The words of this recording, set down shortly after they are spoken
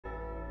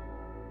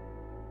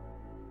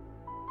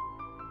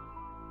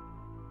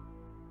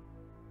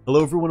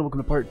Hello everyone, and welcome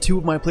to part 2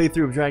 of my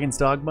playthrough of Dragon's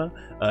Dogma.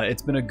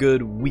 It's been a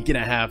good week and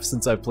a half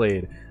since I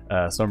played,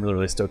 so I'm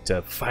really stoked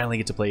to finally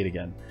get to play it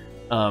again.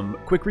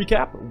 Quick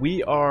recap,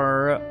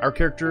 our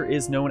character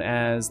is known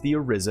as the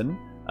Arisen,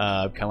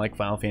 kind of like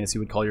Final Fantasy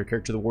would call your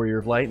character the Warrior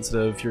of Light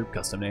instead of your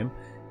custom name.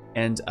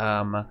 And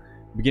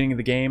beginning of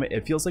the game,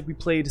 it feels like we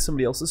played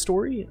somebody else's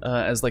story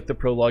as like the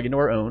prologue into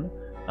our own,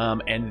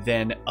 and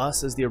then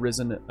us as the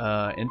Arisen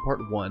in part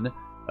 1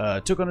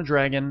 took on a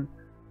dragon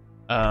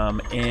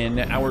in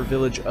our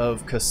village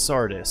of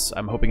Casardis.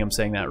 I'm hoping I'm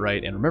saying that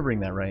right and remembering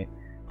that right.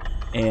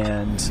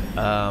 And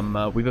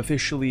we've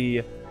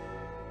officially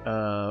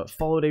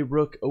followed a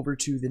rook over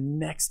to the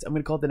next, I'm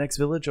going to call it the next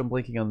village. I'm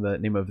blanking on the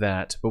name of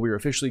that. But we were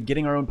officially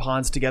getting our own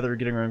pawns together,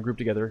 getting our own group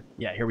together.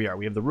 Yeah, here we are.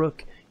 We have the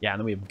rook. Yeah,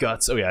 and then we have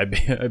guts. Oh yeah,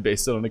 I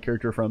based it on a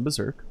character from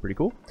Berserk. Pretty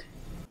cool.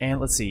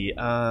 And let's see,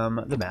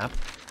 the map.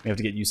 We have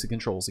to get used to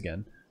controls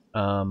again.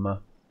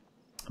 Am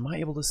I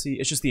able to see?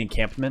 It's just the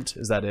encampment.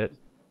 Is that it?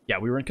 Yeah,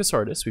 we were in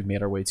Casardis. We've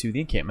made our way to the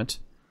encampment,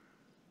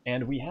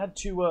 and we had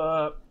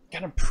to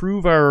kind of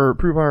prove our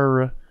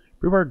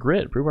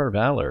grit, prove our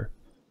valor,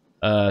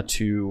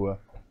 to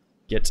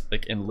get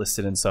like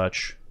enlisted and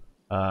such,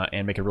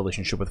 and make a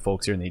relationship with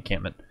folks here in the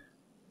encampment.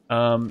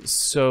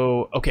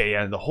 So okay,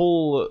 yeah,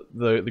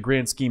 the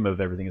grand scheme of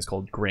everything is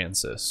called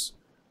Gransis.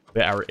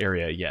 Our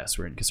area, yes,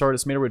 we're in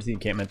Casardis, made our way to the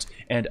encampment,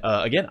 and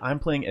again, I'm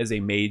playing as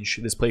a mage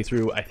this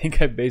playthrough. I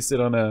think I based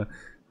it on a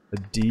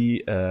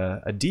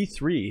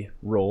D3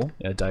 roll,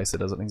 a dice that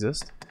doesn't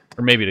exist,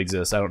 or maybe it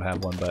exists. I don't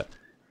have one, but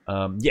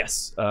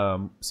yes.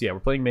 So yeah, we're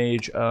playing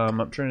mage.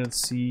 I'm trying to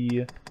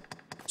see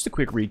just a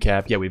quick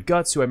recap. Yeah, we've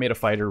Guts, who I made a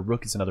fighter.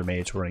 Rook is another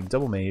mage. We're running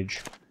double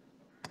mage.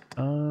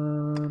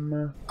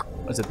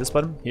 Is it this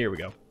button? Here we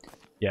go.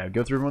 Yeah,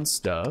 go through everyone's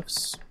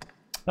stuffs.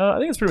 I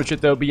think that's pretty much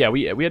it though. But yeah,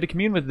 we had to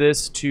commune with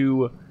this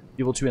to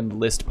be able to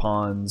enlist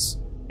pawns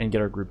and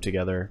get our group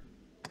together.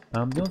 The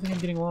only thing I'm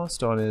getting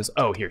lost on is...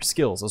 Oh, here,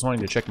 skills. I was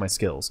wanting to check my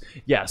skills.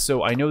 Yeah,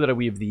 so I know that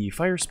we have the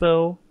fire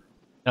spell.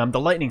 The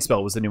lightning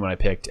spell was the new one I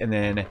picked. And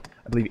then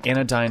I believe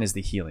Anodyne is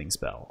the healing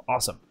spell.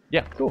 Awesome.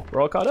 Yeah, cool.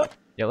 We're all caught up.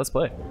 Yeah, let's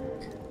play.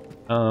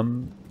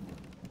 Oh,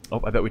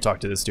 I bet we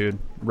talked to this dude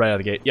right out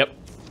of the gate. Yep.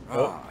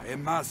 Ah, a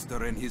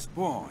master and his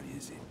pawn,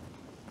 is it?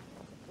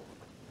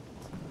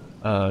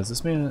 Is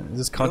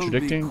this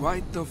contradicting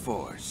Quite the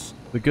force.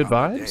 the good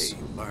On the vibes? day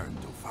you learn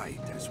to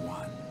fight as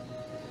one.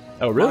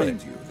 Oh, really?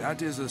 Mind you,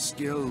 that is a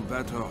skill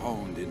better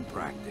honed in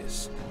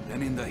practice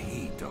than in the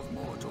heat of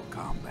mortal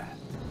combat.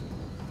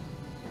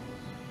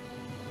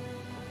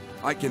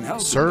 I can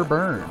help Sir in that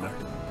Burn. regard,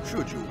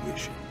 should you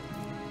wish it.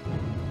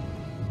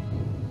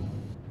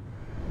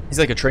 He's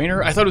like a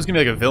trainer? I thought it was gonna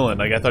be like a villain.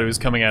 Like I thought he was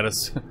coming at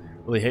us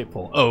really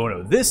hateful. Oh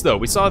no, this though,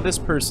 we saw this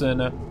person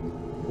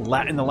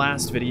in the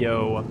last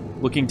video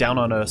looking down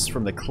on us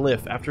from the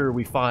cliff after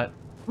we fought,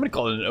 I'm gonna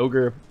call it an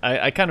ogre.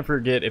 I kind of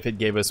forget if it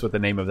gave us what the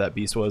name of that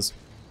beast was.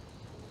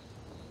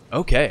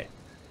 Okay.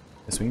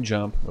 Yes, we can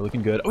jump. We're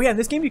looking good. Oh yeah, in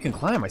this game you can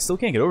climb. I still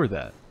can't get over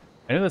that.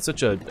 I know that's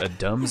such a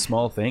dumb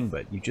small thing,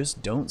 but you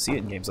just don't see it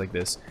in games like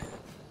this.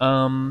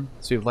 So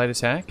we have light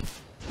attack.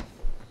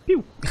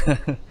 Pew!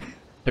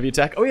 Heavy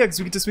attack. Oh yeah, because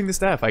we get to swing the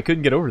staff. I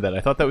couldn't get over that.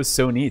 I thought that was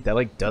so neat. That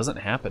like doesn't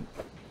happen.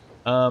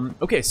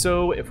 Okay,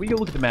 so if we go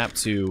look at the map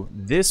too,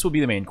 this will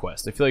be the main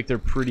quest. I feel like they're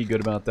pretty good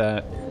about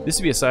that. This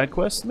would be a side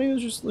quest. Maybe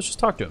let's just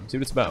talk to him, see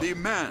what it's about. The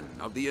men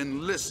of the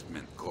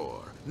enlistment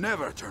corps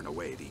never turn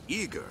away the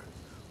eager.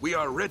 We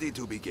are ready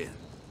to begin.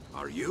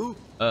 Are you?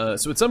 So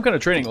it's some kind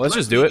of training. Let's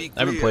just do it.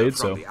 I haven't played,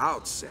 so. From the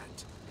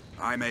outset,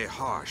 I'm a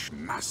harsh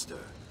master,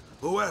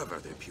 whoever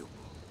the pupil.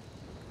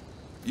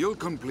 You'll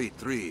complete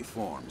 3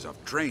 forms of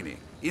training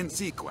in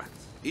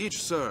sequence.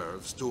 Each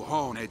serves to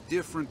hone a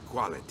different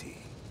quality.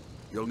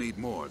 You'll need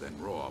more than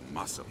raw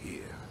muscle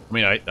here. I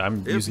mean,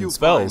 I'm If using you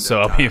spells,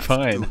 so find I'll be the task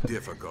fine. Too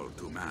difficult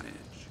to manage,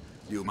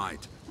 you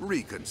might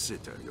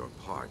reconsider your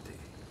party.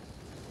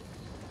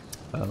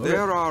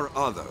 There are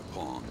other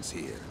pawns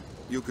here.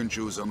 You can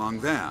choose among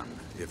them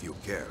if you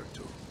care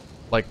to.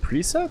 Like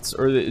presets?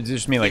 Or does it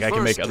just mean like The I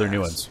can make first other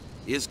new task ones?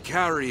 is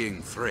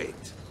carrying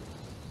freight.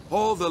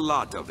 Haul the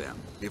lot of them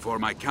before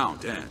my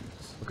count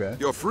ends. Okay.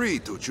 You're free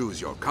to choose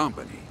your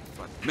company,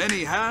 but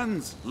many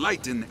hands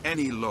lighten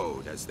any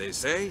load, as they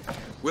say.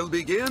 We'll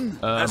begin.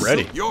 I'm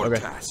ready. Your Okay.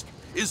 task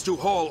is to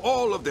haul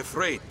all of the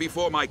freight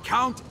before my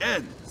count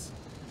ends.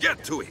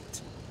 Get to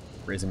it.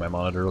 Raising my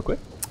monitor real quick.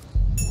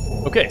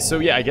 Okay, so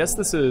yeah, I guess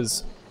this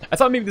is... I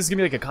thought maybe this is going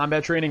to be like a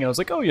combat training, and I was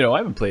like, oh, you know, I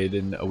haven't played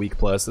in a week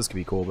plus. This could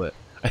be cool, but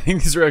I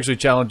think these are actually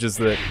challenges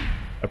that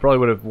I probably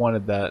would have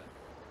wanted that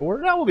for.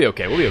 No, we'll be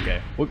okay. We'll be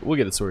okay. We'll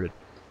get it sorted.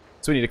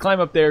 So we need to climb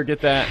up there,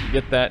 get that, and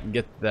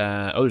get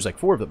that. Oh, there's like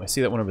 4 of them. I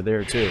see that one over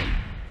there, too.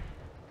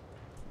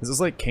 Is this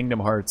like Kingdom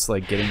Hearts,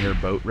 like getting your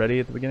boat ready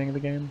at the beginning of the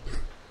game?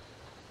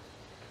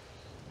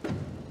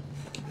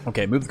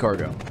 Okay, move the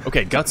cargo.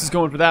 Okay, Guts is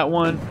going for that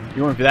one.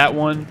 You're going for that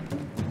one.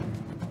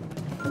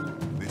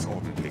 This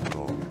ought to take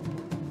long.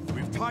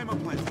 We've time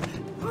aplenty.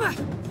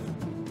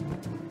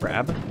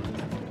 Grab.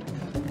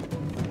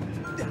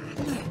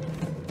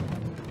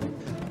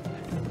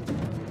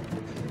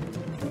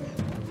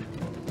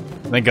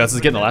 Then Guts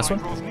is getting the last one?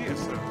 Draws near,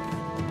 sir.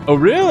 Oh,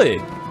 really?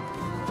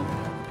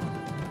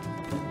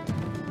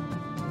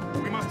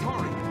 We must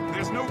hurry.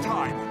 There's no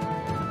time.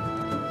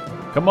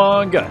 Come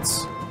on,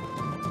 Guts.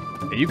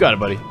 Hey, you got it,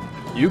 buddy.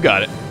 You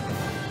got it.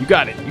 You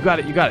got it. You got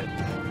it. You got it.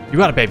 You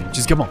got it, baby.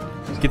 Just come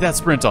on. Just get that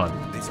sprint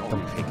on. This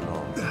won't take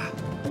long.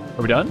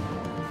 Are we done?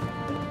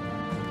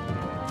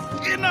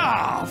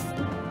 Enough!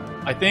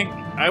 I think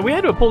we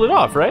had to have pulled it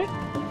off, right?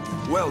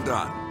 Well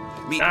done.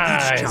 Meet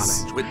Nice. each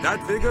challenge with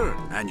that vigor,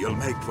 and you'll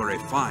make for a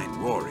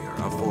fine warrior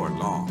afore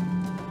long.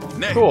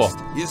 Next Cool.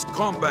 is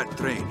combat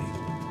training.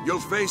 You'll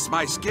face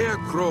my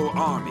Scarecrow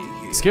army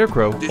here.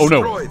 Scarecrow? Oh,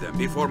 Destroy no. them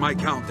before my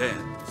count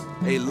ends.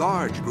 A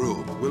large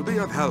group will be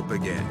of help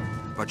again,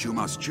 but you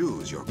must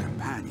choose your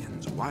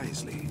companions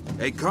wisely.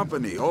 A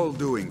company all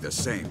doing the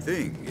same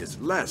thing is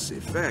less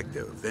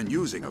effective than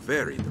using a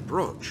varied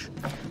approach.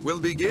 We'll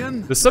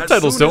begin. The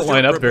subtitles as soon don't as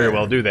line you're up very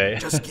well, prepared. do they?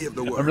 Just give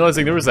the word. I'm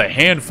realizing there was a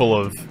handful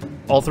of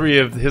all three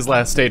of his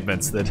last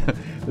statements that,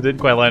 that didn't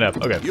quite line up.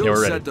 Okay, You'll yeah,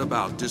 we're set ready.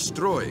 about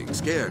destroying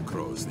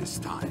scarecrows this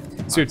time.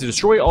 So you have to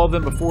destroy all of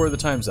them before the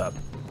time's up.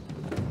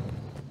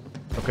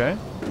 Okay.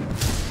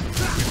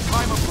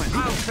 Time of plenty.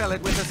 I'll fell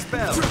it with a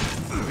spell.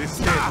 This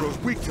scarecrow's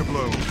weak to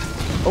blows.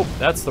 Oh,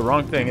 that's the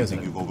wrong thing, isn't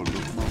it? You've overlooked.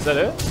 Is that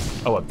it?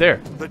 Oh, up there.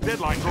 The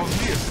deadline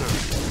draws near,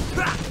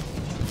 sir.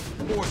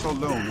 Force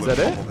alone will that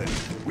it? trouble them.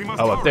 We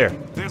must Oh, up hurry. there.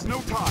 There's no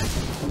time.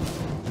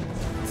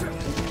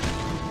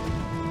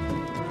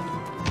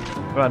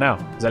 What about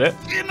now? Is that it?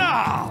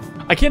 Enough!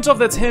 I can't tell if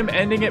that's him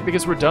ending it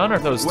because we're done or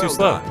if that was too Well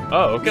slow. done.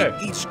 Oh, okay.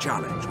 Meet each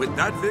challenge with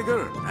that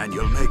vigor, and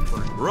you'll make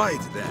for it.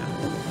 Right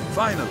then.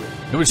 Finally.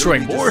 You're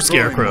destroying you'll be more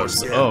destroying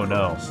scarecrows. Oh,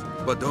 no.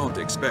 But don't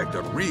expect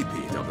a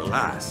repeat of the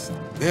last.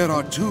 There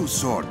are two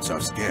sorts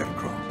of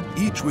scarecrow,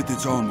 each with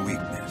its own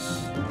weakness.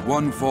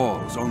 One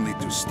falls only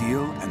to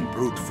steel and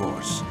brute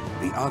force.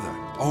 The other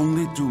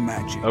only to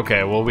magic.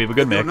 Okay, well, we have a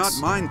good You're mix.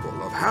 not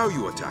mindful of how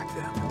you attack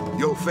them.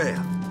 You'll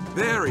fail.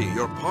 Vary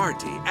your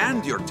party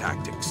and your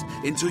tactics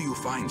until you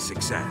find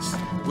success.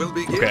 We'll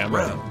begin. Okay, I'm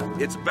ready.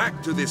 well. It's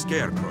back to the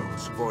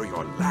scarecrows for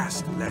your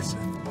last lesson.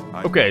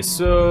 Okay,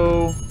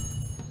 so...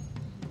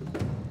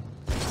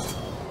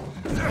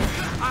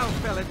 I'll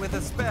fell it with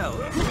a spell.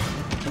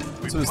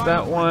 So is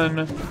that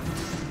one...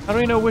 How do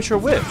we know which are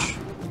which?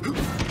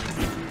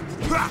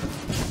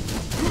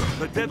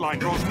 The deadline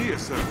draws near,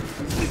 sir.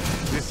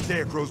 This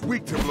scarecrow's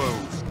weak to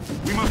blows.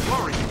 We must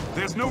hurry.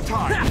 There's no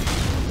time.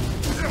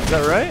 Is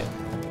that right?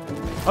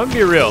 I'm gonna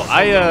be real.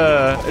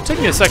 It took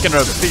me a second to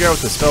figure out what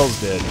the spells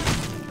did.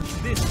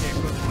 This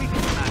scarecrow's weak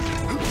to magic.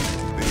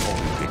 This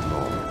won't take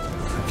long.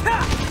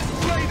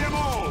 Slay them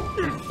all!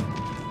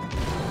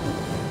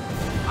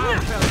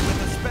 I'll fell it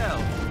with a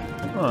spell.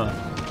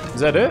 Huh. Is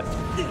that it?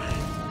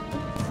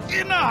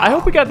 Enough! I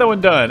hope we got that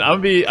one done. I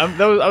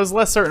was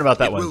less certain about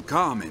that It will one.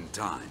 come in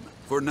time.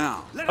 For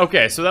now.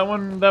 Okay, so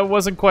that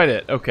wasn't quite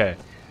it. Okay.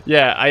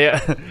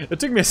 Yeah, it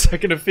took me a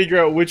second to figure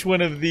out which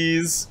one of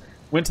these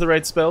went to the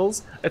right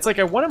spells. It's like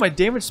I wanted my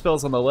damage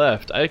spells on the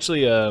left. I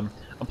actually, I'm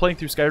playing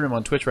through Skyrim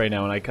on Twitch right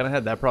now, and I kind of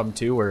had that problem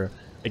too, where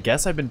I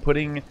guess I've been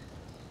putting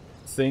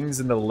things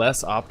in the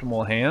less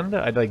optimal hand.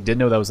 I didn't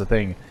know that was a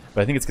thing,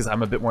 but I think it's because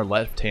I'm a bit more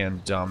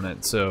left-hand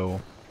dominant,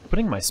 so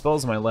putting my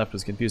spells on my left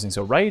was confusing.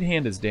 So right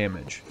hand is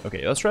damage.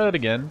 Okay, let's try that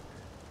again.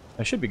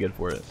 I should be good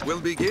for it.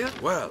 We'll begin.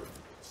 Well,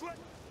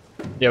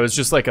 Yeah, it was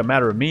just like a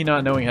matter of me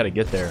not knowing how to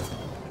get there.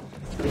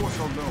 Force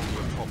alone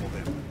will trouble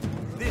them.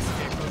 This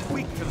scarecrow's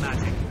weak to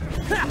magic.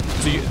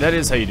 So that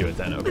is how you do it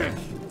then, okay.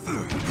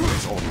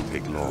 This won't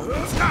take long.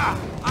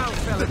 I'll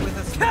fell it with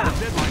a spell.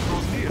 Deadline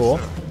draws near, Cool.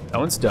 sir. That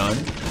one's done.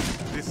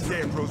 This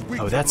scarecrow's weak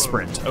Oh, to that's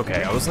blows. sprint.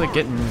 Okay, I was like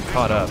getting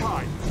caught up.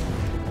 Time.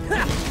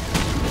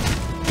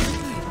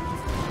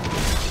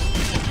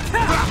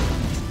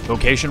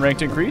 Vocation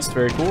ranked increased.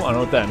 Very cool. I don't know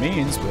what that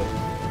means, but...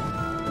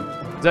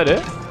 Is that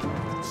it?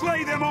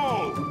 Slay them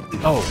all!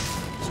 Oh,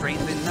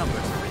 Strength in numbers,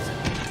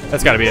 Arisen.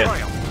 that's gotta be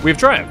it. We've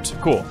triumphed.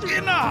 Cool.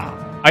 Enough!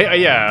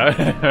 Yeah.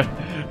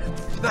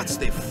 that's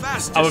the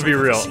fastest. I'm gonna be I've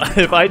ever real. seen.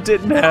 If I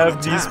didn't have A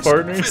these task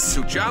partners,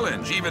 fit to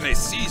challenge even a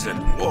seasoned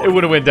it warrior.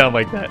 would have went down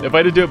like that. If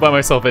I did do it by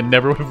myself, it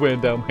never would have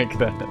went down like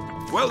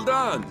that. Well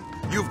done.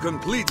 You've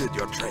completed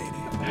your training.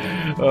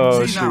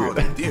 Oh, See now shoot.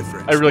 the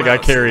difference I really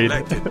got carried.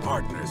 well-selected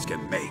partners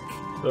can make.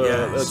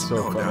 That's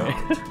so no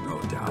funny. doubt,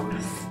 no doubt.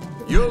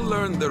 You'll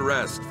learn the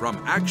rest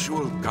from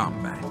actual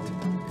combat.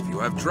 If you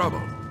have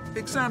trouble,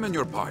 examine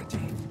your party.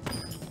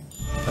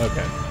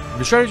 Okay. If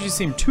your strategies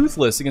seem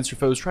toothless against your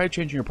foes, try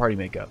changing your party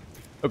makeup.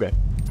 Okay.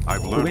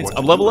 I've Cool learned beans. what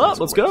I'm to level do in up. this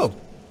Let's quest. go.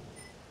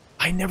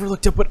 I never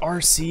looked up what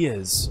RC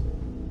is.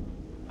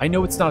 I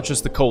know it's not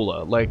just the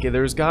cola. Like,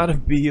 there's gotta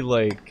be,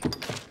 like,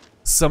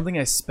 something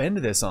I spend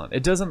this on.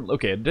 It doesn't...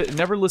 Okay, it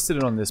never listed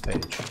it on this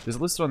page. Is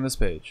it listed on this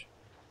page?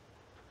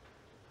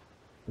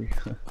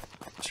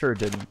 Sure it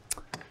didn't.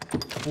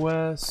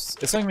 Quests.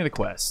 It's not gonna be the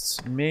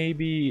quests.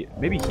 Maybe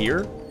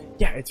here?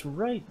 Yeah, it's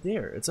right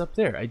there. It's up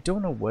there. I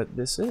don't know what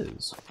this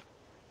is.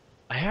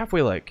 I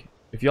halfway like,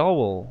 if y'all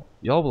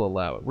will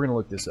allow it, we're gonna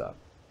look this up.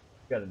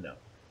 Gotta know.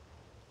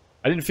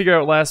 I didn't figure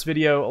out last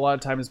video. A lot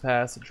of time has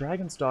passed.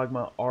 Dragon's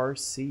Dogma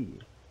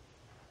RC.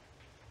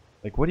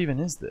 Like, what even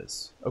is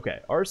this?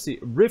 Okay, RC.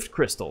 Rift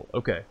Crystal.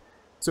 Okay.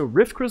 So,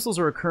 Rift Crystals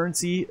are a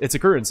currency. It's a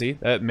currency.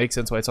 That makes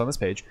sense why it's on this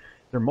page.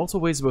 There are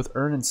multiple ways to both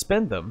earn and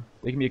spend them.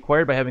 They can be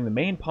acquired by having the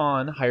main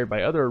pawn hired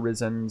by other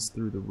Arisens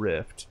through the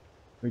Rift.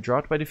 They can be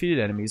dropped by defeated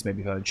enemies, may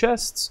be found in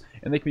chests,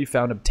 and they can be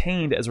found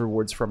obtained as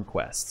rewards from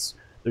quests.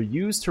 They're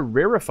used to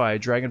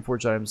rarefy Dragon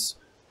Forge items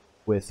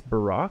with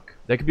Barak.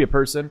 That could be a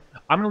person.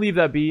 I'm going to leave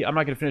that be. I'm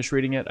not going to finish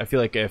reading it. I feel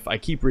like if I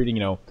keep reading,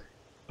 you know,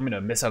 I'm going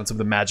to miss out on some of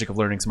the magic of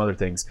learning some other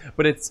things.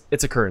 But it's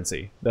a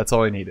currency. That's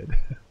all I needed.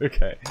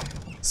 Okay.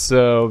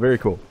 So, very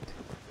cool.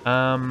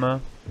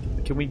 Can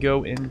we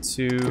go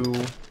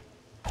into...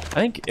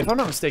 I think, if I'm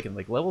not mistaken,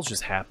 like, levels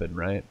just happen,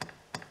 right?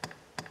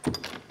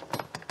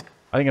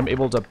 I think I'm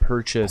able to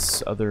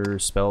purchase other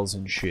spells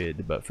and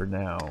shit, but for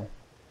now...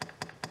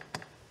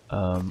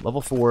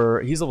 level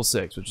 4, he's level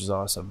 6, which is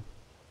awesome.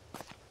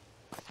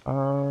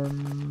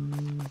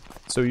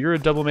 So you're a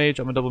double mage,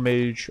 I'm a double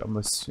mage,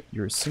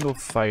 you're a single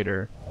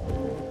fighter.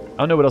 I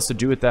don't know what else to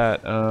do with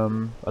that,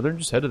 other than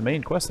just head to the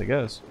main quest, I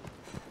guess.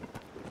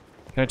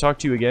 Can I talk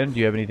to you again? Do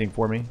you have anything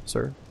for me,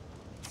 sir?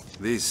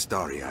 These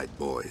starry-eyed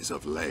boys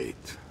of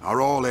late are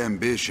all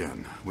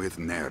ambition with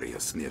nary a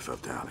sniff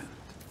of talent.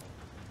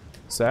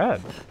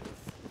 Sad.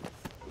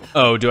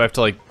 Oh, do I have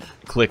to, like,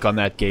 click on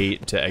that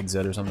gate to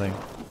exit or something?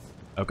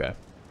 Okay.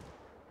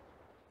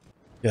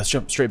 Yeah, let's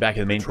jump straight back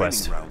to the main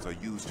quest. Training grounds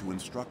are used to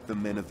instruct the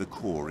men of the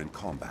Corps in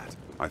combat.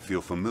 I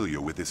feel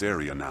familiar with this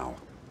area now.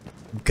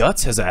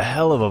 Guts has a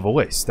hell of a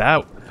voice.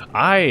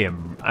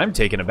 I'm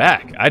taken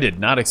aback. I did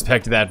not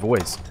expect that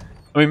voice.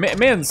 I mean,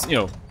 man's, you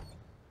know,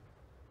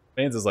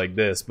 man's is like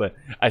this, but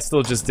I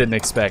still just didn't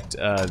expect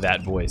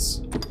that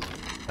voice.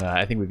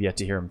 I think we've yet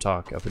to hear him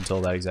talk up until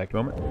that exact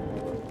moment.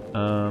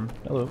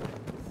 Hello.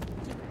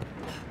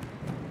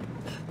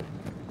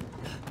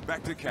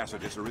 Back to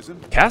Cassardis, Arisen.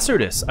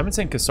 Cassardis. I've been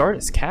saying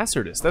Cassardis.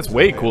 Cassardis. That's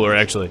way cooler,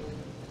 actually.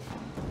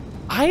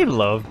 I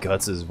love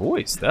Guts'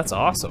 voice. That's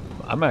awesome.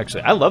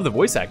 I love the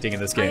voice acting in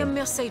this game. I am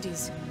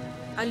Mercedes.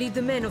 I lead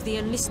the men of the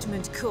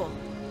Enlistment Corps.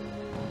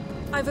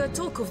 I've heard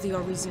talk of the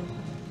Arisen.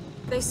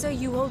 They say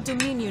you hold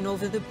dominion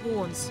over the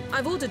pawns.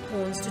 I've ordered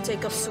pawns to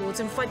take up swords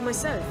and fight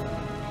myself.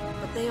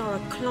 But they are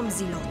a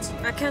clumsy lot.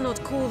 I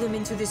cannot call them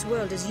into this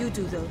world as you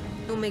do, though,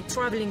 nor make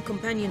traveling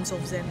companions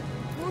of them.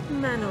 What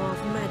manner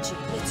of magic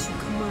lets you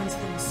command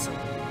them so?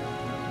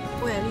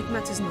 Well, it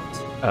matters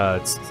not.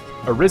 It's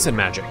Arisen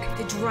magic.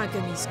 The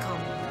dragon is come.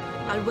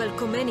 I'll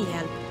welcome any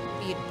help,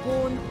 be it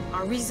pawn,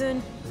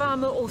 arisen,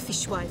 farmer, or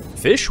fishwife.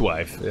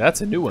 Fishwife?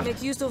 That's a new one.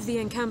 Make use of the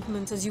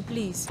encampment as you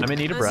please. I'm in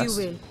need of as rest.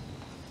 you will.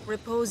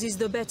 Repose is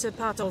the better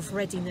part of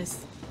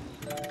readiness.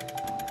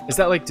 Does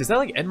that like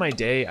end my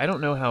day? I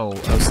don't know how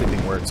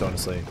sleeping works,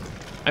 honestly.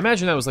 I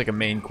imagine that was like a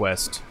main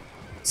quest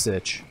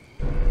sitch.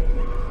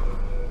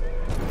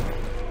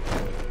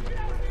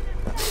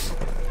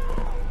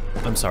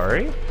 I'm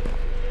sorry?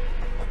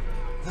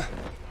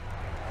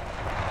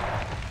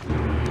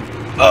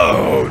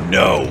 Oh,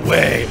 no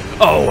way.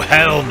 Oh,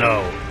 hell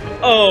no.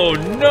 Oh,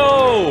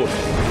 no.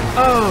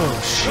 Oh,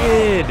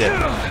 shit.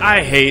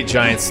 I hate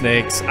giant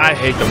snakes. I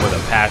hate them with a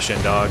passion,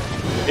 dog.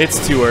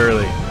 It's too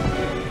early.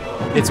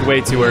 It's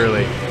way too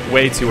early.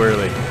 Way too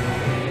early.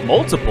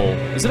 Multiple?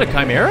 Is it a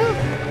chimera?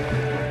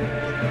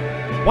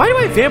 Why do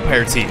I have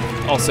vampire teeth?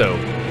 Also,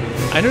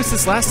 I noticed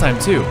this last time,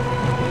 too.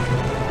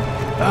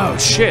 Oh,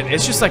 shit.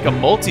 It's just like a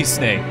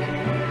multi-snake.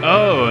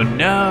 Oh,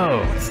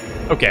 no.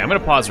 Okay, I'm going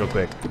to pause real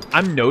quick.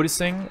 I'm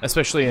noticing,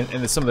 especially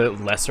in some of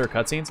the lesser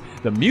cutscenes,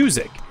 the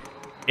music,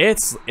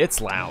 it's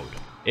loud.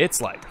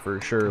 It's, like,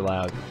 for sure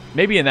loud.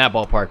 Maybe in that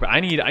ballpark, but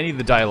I need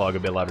the dialogue a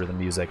bit louder than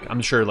music.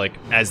 I'm sure, like,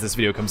 as this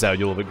video comes out,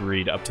 you'll have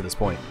agreed up to this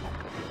point.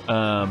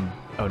 Oh,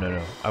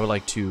 no. I would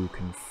like to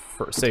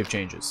save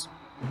changes.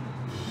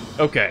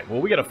 Okay,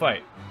 well, we got to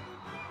fight.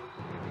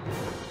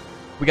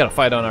 We got to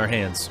fight on our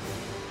hands.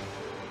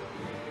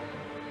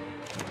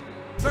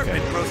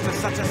 Okay. Close to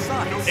such a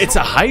size. It's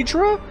a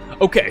Hydra?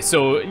 Okay,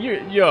 so,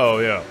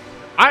 yo.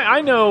 I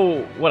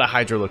know what a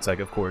Hydra looks like,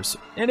 of course,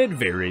 and it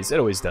varies. It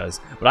always does.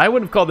 But I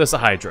wouldn't have called this a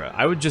Hydra.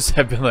 I would just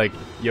have been like,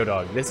 yo,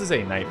 dog, this is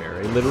a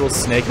nightmare. A literal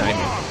snake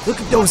nightmare. Look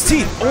at those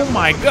teeth. Oh,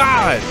 my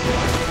God.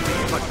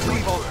 But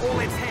cleave off all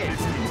its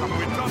heads.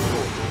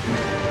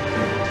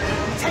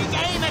 Take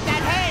aim at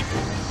that head.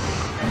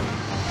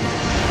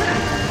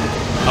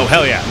 Oh,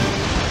 hell yeah.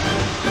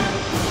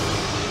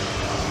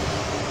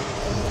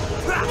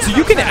 So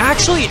you can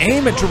actually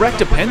aim at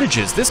direct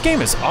appendages. This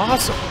game is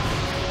awesome.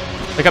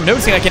 Like, I'm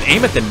noticing I can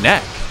aim at the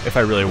neck if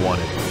I really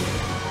wanted.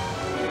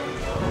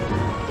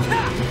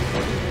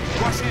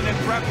 Rush in and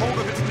grab hold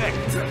of its neck.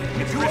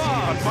 If you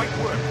are, it might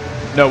work.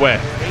 No way.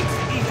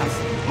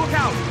 Look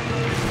out!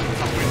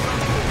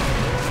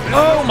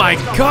 Oh my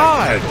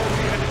God!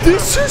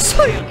 This is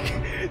like...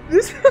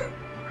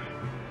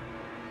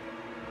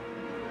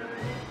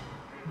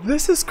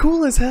 This is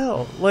cool as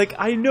hell. Like,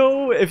 I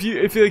know if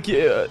you like,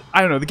 I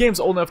don't know, the game's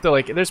old enough to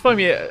like, there's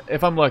probably,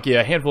 if I'm lucky,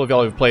 a handful of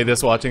y'all who've played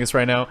this watching this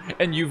right now,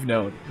 and you've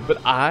known. But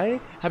I,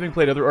 having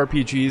played other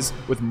RPGs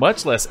with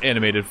much less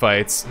animated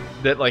fights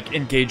that like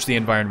engage the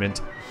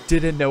environment,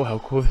 didn't know how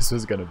cool this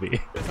was gonna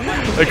be.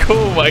 Like,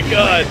 oh my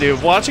god,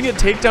 dude, watching it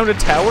take down a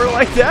tower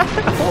like that?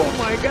 Oh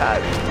my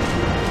god.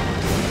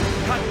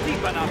 Cut deep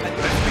enough and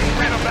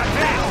rid of that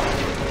tower.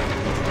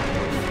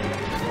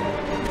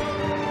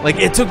 Like,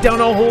 it took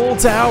down a whole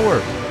tower.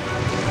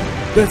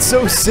 That's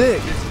so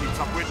sick. This keeps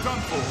up, we're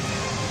done for.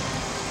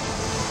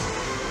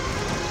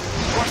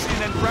 Rush in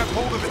and grab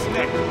hold of its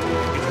neck.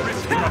 It's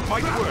risky, but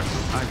might work.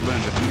 I've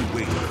learned a new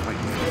way to fight.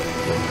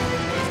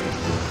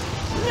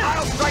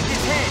 I'll strike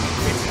his head.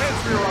 Its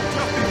heads rear up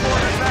just before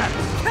it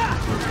attacks.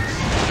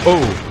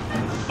 Oh.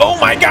 Oh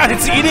my god,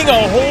 it's eating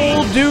a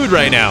whole dude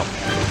right now.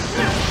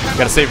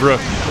 Gotta save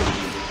Rook.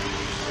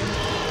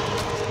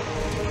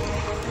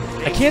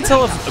 I can't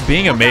tell if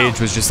being a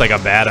mage was just like a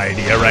bad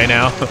idea right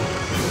now.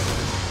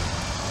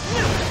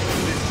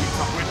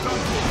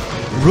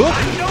 Rook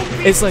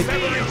is like...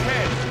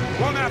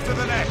 One after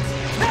the next.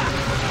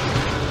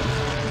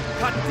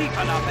 Cut deep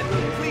enough and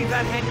we'll cleave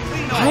that head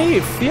clean off. I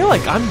feel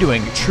like I'm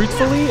doing,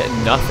 truthfully,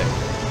 nothing.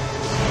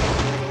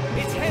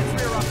 Its heads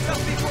rear up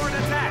just before it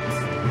attacks.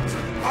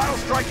 I'll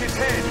strike its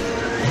head.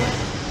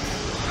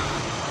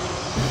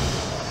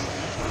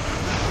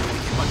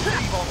 But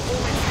cleave off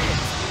all its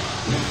heads.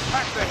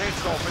 Hack the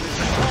heads off and it's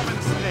a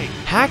common snake.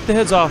 Hack the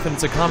heads off and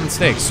it's a common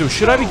snake. So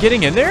should I be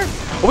getting in there?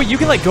 Oh wait, you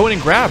can like go in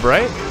and grab,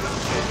 right?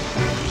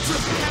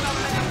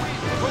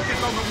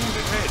 Focus on the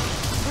wounded head.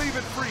 Cleave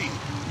it free.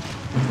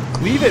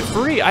 Leave it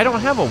free. I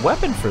don't have a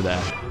weapon for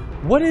that.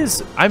 What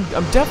is... I'm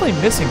definitely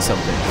missing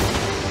something.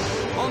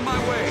 On my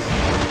way.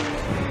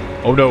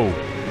 Oh no.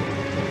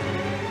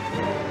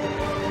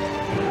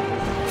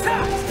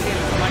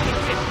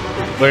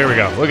 Well, here we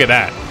go. Look at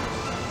that.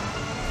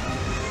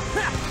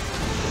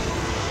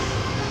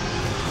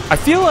 I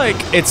feel like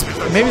it's...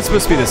 Maybe it's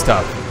supposed to be this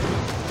tough.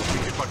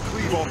 But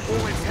cleave off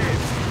all its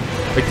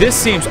heads. Like this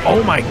seems...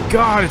 Oh my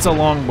god, it's a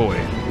long boy.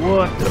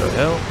 What the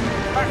hell?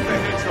 Hack the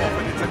heads off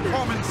and it's a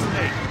common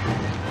snake.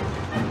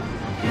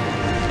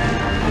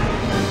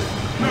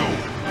 No,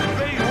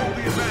 they hold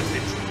the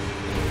advantage.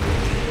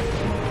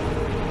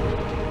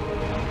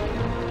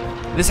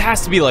 This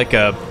has to be like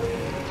a...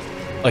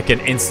 Like an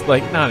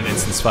not an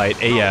instance fight.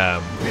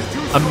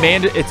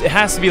 It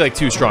has to be like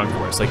too strong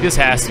for us. Like this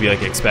has to be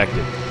like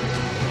expected.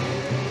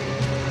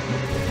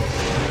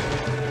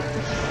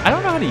 I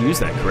don't know how to use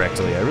that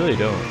correctly. I really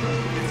don't.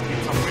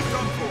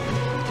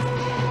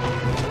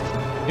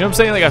 You know what I'm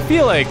saying? Like I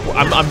feel like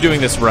I'm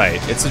doing this right.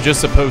 It's just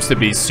supposed to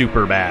be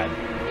super bad.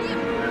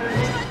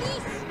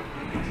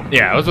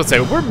 Yeah, I was about to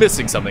say we're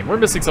missing something. We're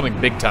missing something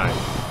big time.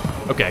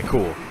 Okay,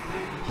 cool.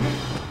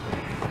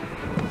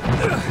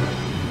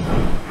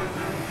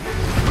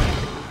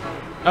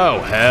 Oh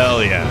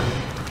hell yeah!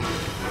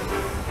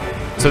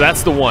 So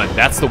that's the one.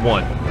 That's the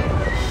one.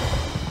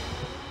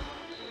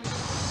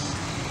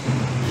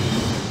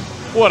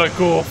 What a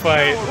cool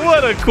fight!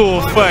 What a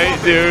cool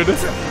fight, dude! Look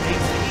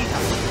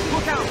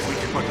out! We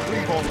can but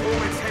cleave off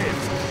all its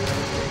heads.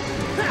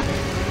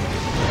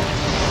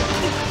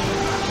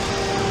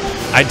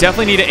 I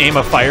definitely need to aim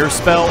a fire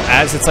spell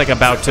as it's like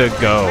about to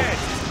go.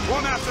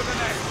 One after the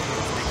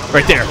next.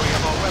 Right there.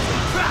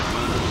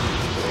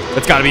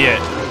 That's gotta be it.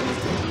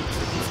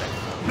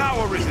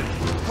 Now, Arisen,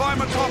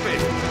 climb atop it.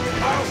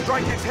 I'll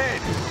strike its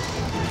head.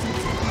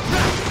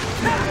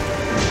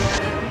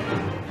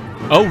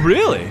 Oh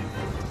really?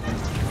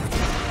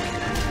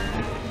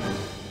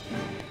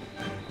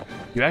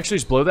 You actually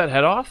just blow that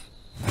head off?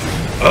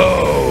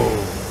 Oh!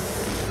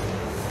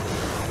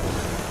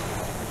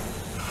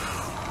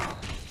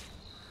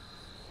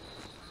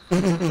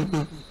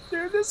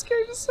 Dude, this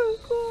game is so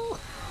cool.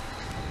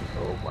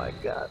 Oh my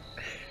god.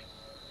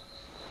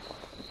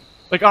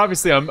 Like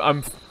obviously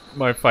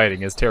my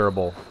fighting is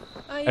terrible.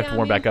 I have to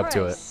warm back up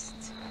to it.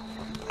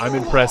 I'm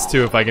impressed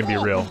too if I can be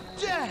real.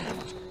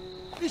 Damned!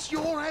 This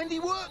your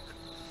handiwork?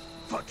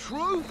 For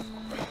true?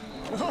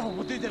 Oh,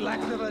 what did the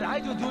lack of an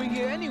idol doing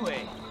here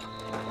anyway?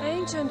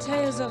 Ancient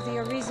tales of the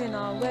Arisen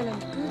are well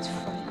and good,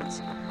 friend.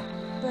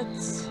 But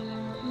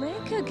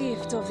make a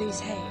gift of these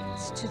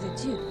heads to the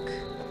Duke,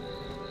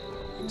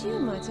 and you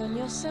might earn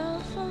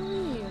yourself a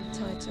real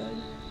title.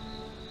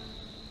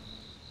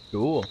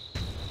 Cool.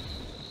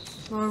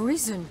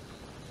 Arisen.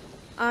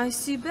 I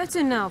see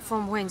better now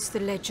from whence the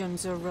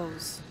legends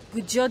arose.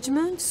 Good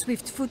judgment,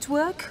 swift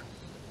footwork.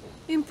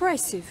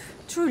 Impressive,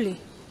 truly.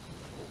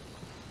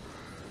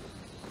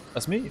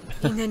 That's me.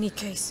 In any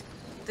case,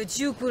 the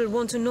Duke will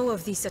want to know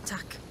of this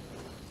attack.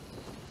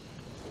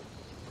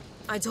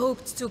 I'd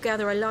hoped to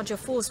gather a larger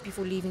force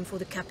before leaving for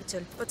the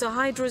capital, but a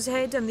Hydra's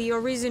head and the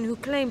Arisen who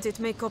claimed it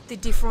make up the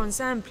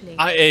difference amply.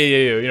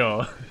 You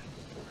know,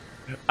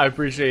 I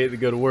appreciate the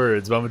good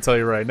words, but I'm gonna tell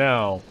you right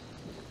now,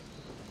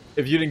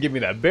 if you didn't give me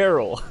that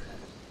barrel,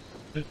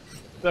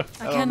 I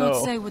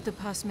cannot say what the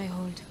past may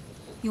hold.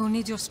 You'll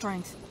need your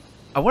strength.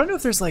 I want to know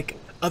if there's like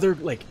other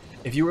like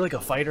if you were like a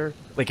fighter,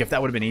 like if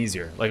that would have been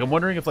easier. Like I'm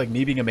wondering if like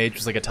me being a mage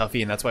was like a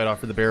toughie and that's why I'd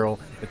offer the barrel.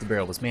 If the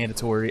barrel was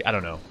mandatory, I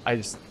don't know.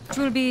 It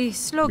will be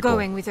slow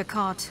going with a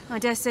cart. I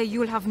dare say you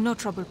will have no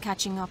trouble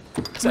catching up.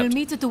 We'll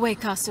meet at the Way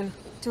Castle.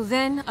 Till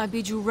then, I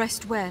bid you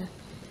rest well.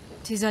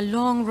 'Tis a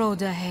long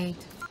road ahead.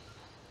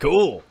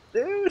 Cool,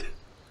 dude.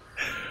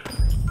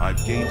 I've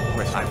gained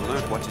quest. I've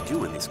learned what to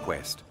do in this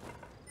quest.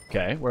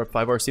 Okay, we're at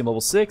 5 RCM level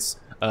 6.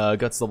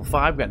 Guts level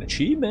 5. Got an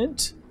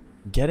achievement.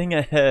 Getting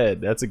ahead.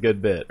 That's a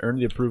good bit. Earn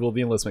the approval of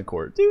the enlistment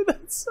corps. Dude,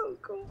 that's so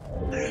cool.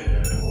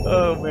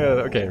 Oh man.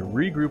 Okay,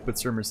 regroup with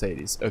Sir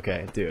Mercedes.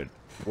 Okay, dude.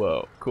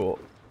 Whoa, cool.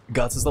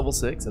 Guts is level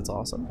 6. That's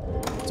awesome.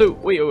 So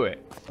wait.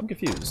 I'm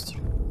confused.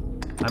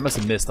 I must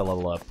have missed a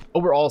level up. Oh,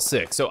 we're all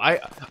 6. So I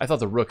thought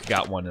the Rook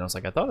got one, and I was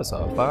like, I thought I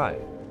saw a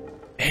 5.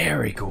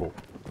 Very cool.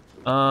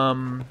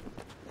 What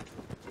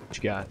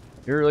you got?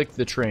 You're like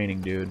the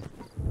training dude.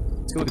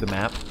 Let's go look at the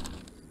map.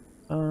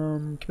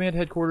 Command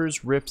headquarters,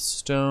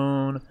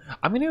 Riftstone.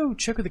 I'm gonna go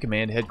check with the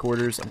command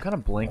headquarters. I'm kind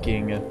of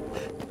blanking.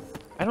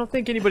 I don't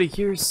think anybody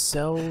here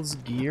sells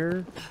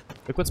gear.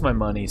 Like, what's my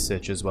money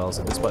sitch as well? Is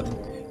it this button?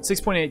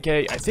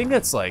 6.8k. I think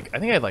that's like, I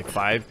think I had like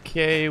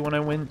 5k when I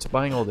went to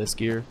buying all this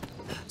gear.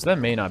 So that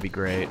may not be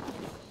great.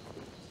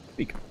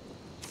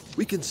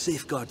 We can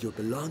safeguard your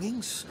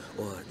belongings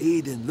or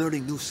aid in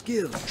learning new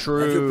skills.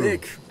 True. Have your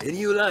pick. Any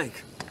you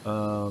like.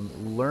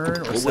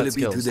 Learn or set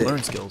skills.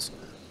 Learn skills.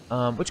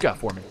 What you got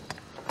for me?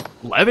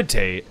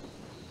 Levitate.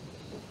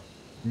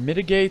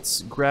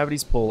 Mitigates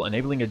gravity's pull,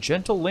 enabling a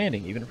gentle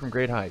landing even from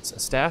great heights. A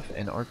staff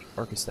and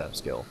archistaff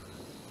skill.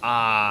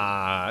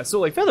 So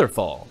like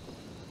Featherfall.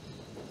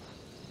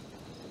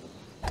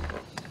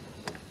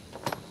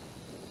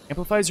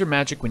 Amplifies your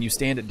magic when you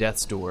stand at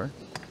death's door.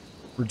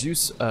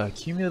 Reduce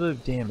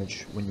cumulative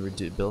damage when you are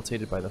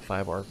debilitated by the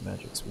 5 arc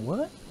magics.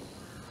 What?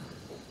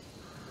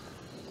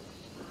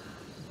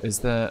 Is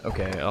that...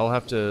 Okay, I'll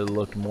have to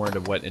look more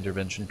into what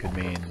intervention could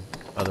mean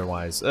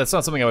otherwise. That's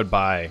not something I would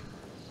buy.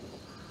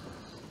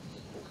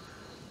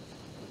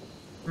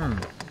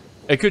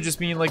 It could just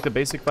mean like the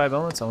basic 5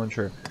 elements, I'm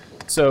unsure.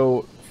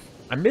 So,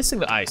 I'm missing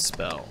the ice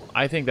spell.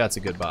 I think that's a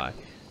good buy.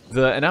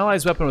 An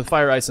ally's weapon with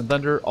fire, ice, and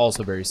thunder,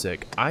 also very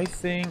sick. I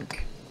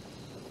think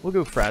we'll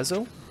go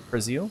Fraziel.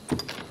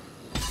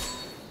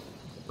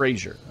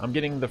 Frazier. I'm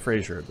getting the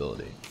Frazier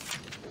ability.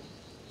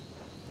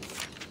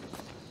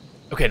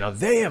 Okay, now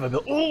they have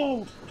ability.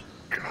 Oh,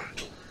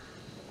 God,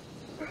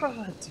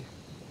 dude.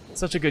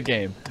 Such a good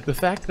game. The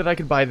fact that I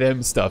can buy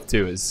them stuff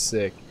too is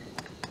sick.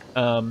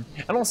 And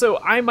also,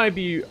 I might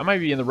be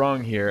in the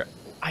wrong here.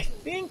 I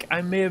think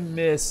I may have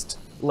missed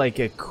like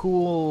a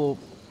cool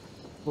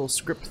little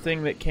script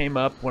thing that came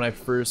up when I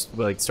first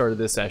started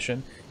this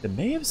session. That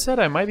may have said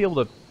I might be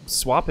able to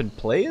swap and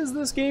play as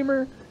this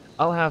gamer.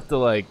 I'll have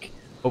to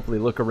hopefully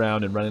look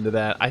around and run into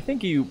that. I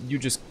think you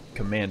just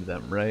command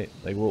them, right?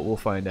 Like we'll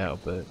find out,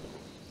 but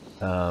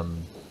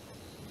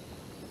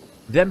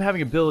them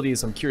having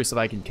abilities, I'm curious if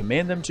I can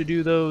command them to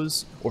do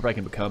those or if I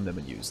can become them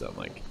and use them.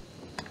 Like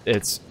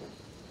it's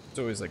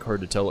always like hard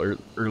to tell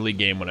early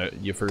game when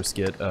you first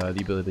get the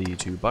ability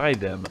to buy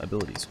them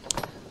abilities.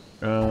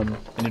 An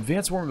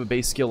advanced form of a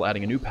base skill,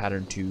 adding a new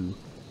pattern to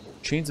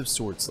chains of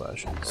sword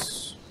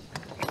slashes.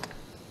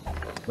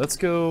 Let's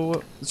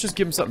just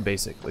give him something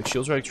basic. Like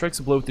Shield Strike strikes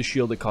a blow with the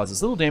shield that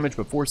causes little damage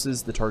but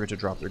forces the target to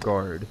drop their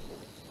guard.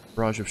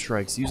 Barrage of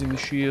strikes using the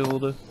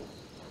shield.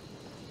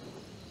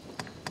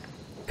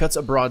 Cuts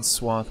a broad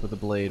swath with a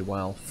blade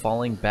while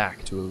falling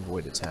back to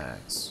avoid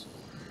attacks.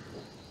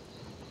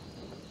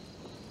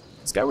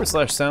 Skyward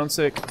Slash sounds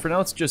sick. For now,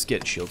 let's just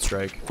get Shield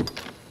Strike.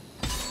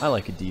 I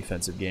like a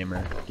defensive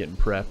gamer getting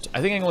prepped.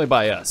 I think I can only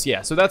buy us.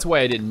 Yeah, so that's why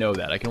I didn't know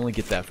that. I can only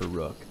get that for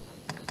Rook.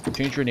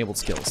 Change your enabled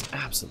skills.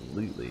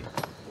 Absolutely.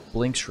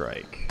 Blink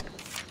Strike.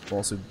 Will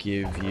also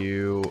give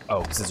you...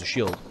 Oh, because it's a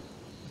shield.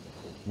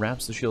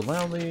 Wraps the shield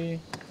loudly.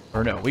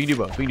 Or no, we can do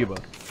both. We can do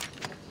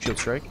both. Shield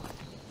Strike.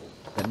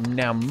 And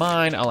now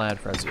mine, I'll add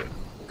Fraziel.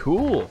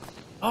 Cool.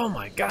 Oh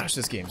my gosh,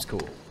 this game's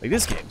cool. Like,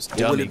 this game's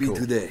dummy cool. What will it be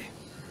today?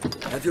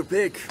 Have your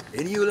pick.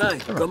 Any you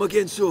like. Come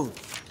again soon.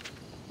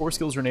 4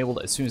 skills are enabled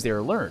as soon as they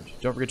are learned.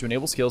 Don't forget to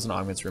enable skills and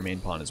augments your main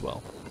pawn as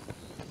well.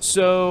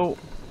 So...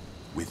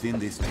 Within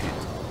this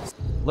tent...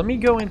 Let me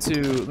go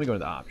into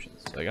the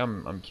options. Like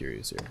I'm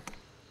curious here.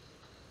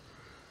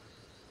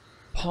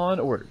 Pawn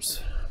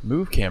orders.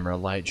 Move camera,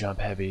 light, jump,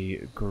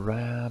 heavy,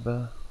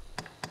 grab.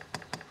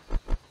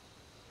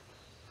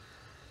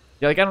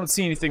 Yeah, like I don't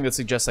see anything that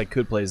suggests I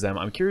could play as them.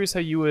 I'm curious how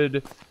you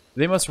would...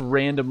 They must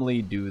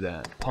randomly do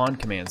that. Pawn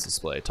commands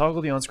display.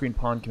 Toggle the on-screen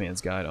pawn commands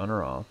guide on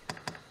or off.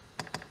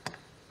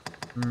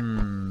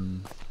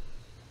 Did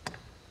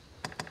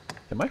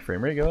my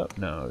frame rate go up?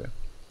 No, okay.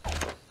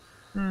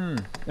 No.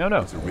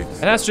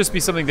 And that's just be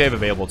something they have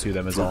available to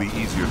them as well. It'll be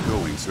easier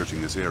going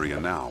searching this area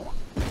now.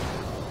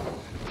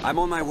 I'm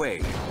on my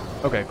way.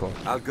 Okay, cool.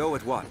 I'll go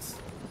at once.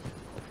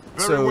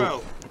 Very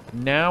well.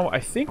 Now I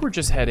think we're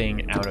just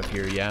heading out of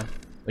here, yeah?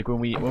 Like when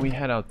we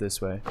head out this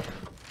way,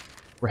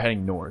 we're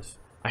heading north.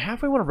 I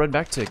halfway want to run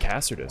back to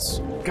Cassardus.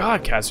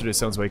 God, Cassardus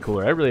sounds way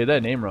cooler. I really had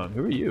that name wrong.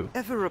 Who are you?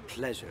 Ever a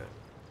pleasure.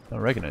 I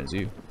don't recognize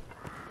you.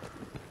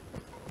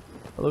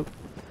 Hello?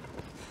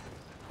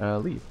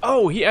 Leave.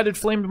 Oh, he added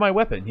flame to my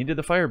weapon. He did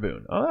the fire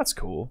boon. Oh, that's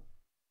cool.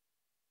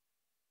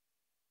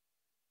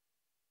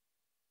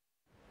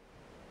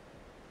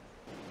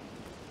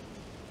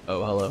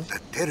 Oh, hello?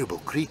 That terrible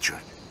creature.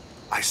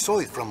 I saw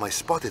it from my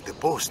spot at the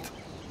post.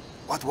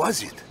 What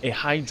was it? A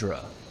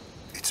hydra.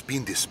 It's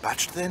been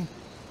dispatched then?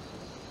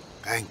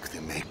 Thank the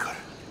Maker.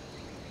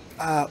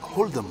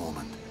 Hold a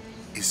moment.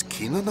 Is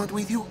Kina not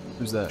with you?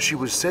 Who's that? She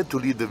was said to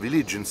lead the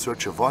village in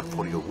search of art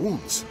for your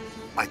wounds.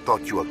 I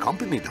thought you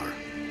accompanied her.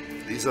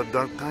 These are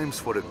dark times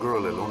for a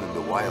girl alone in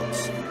the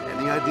wilds.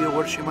 Any idea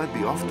where she might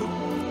be off to?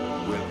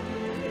 Well,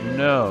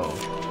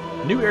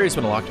 no. New area's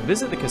been unlocked.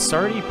 Visit the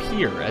Kasardi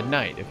Pier at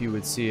night if you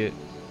would see it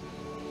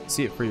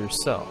for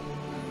yourself.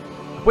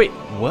 Wait,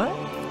 what?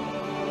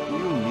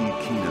 We'll need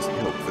Kina's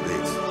help for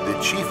this. The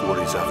chief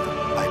worries after.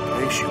 I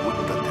pray she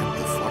wouldn't attempt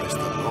the forest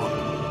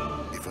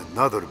alone. If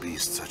another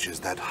beast such as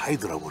that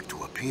Hydra were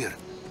to appear.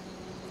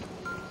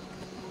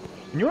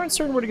 When you aren't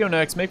certain where to go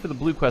next, make for the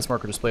blue quest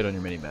marker displayed on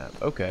your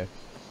mini-map. Okay.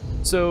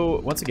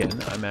 So, once again,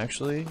 I'm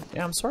actually...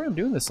 Yeah, I'm sorry I'm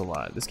doing this a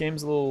lot. This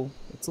game's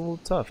it's a little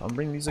tough. I'm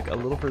bringing music a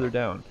little further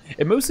down.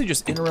 It mostly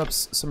just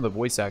interrupts some of the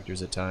voice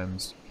actors at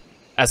times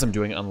as I'm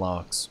doing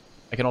unlocks.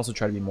 I can also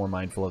try to be more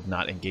mindful of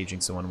not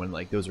engaging someone when,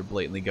 like, those are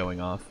blatantly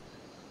going off.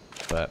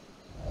 But...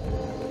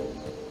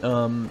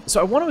 so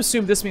I want to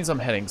assume this means I'm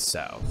heading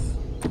south.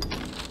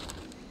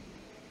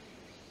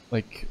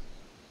 Like...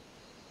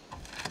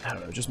 I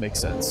don't know, it just makes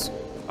sense.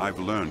 I've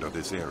learned of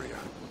this area.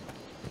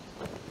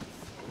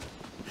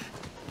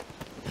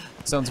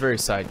 Sounds very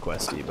side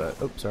questy, but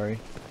oh, sorry.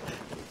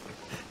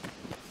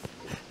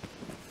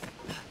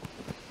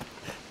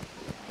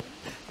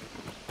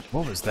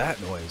 What was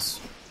that noise?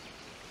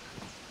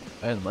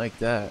 I didn't like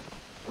that.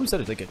 Who's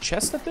that? Like a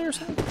chest up there or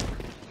something?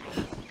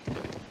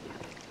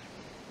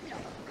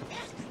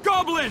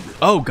 Goblin!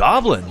 Oh,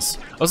 goblins!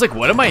 I was like,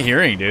 what am I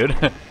hearing, dude?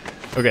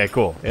 Okay,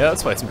 cool. Yeah,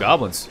 let's fight some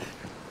goblins.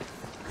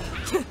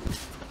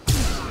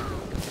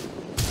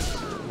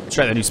 Let's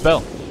try that new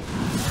spell.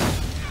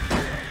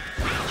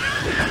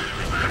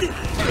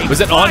 Was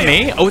it on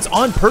me? Oh, it's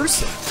on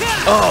person.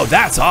 Oh,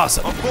 that's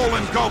awesome. A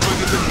fallen goblin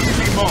is an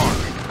easy mark.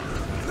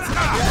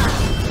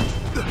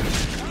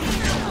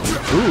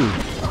 Ooh.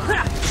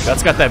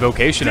 That's got that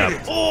vocation up.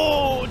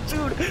 Oh,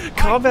 dude.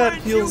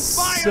 Combat feels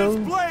so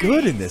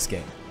good in this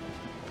game.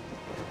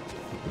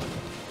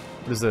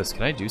 What is this?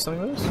 Can I do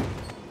something with this?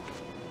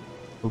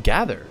 Oh,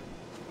 gather.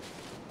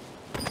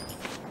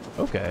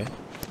 Okay.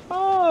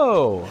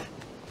 Oh.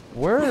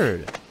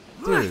 Word.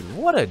 Dude,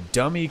 what a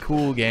dummy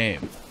cool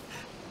game.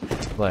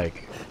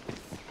 Like,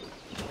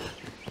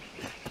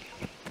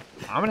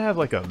 I'm gonna have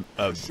like a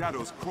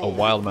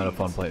wild amount of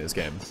fun playing this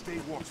game.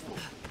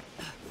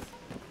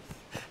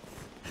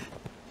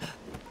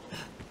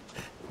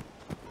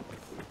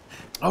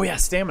 Oh yeah,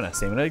 stamina.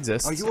 Stamina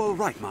exists. Are you all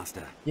right,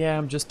 Master? Yeah,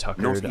 I'm just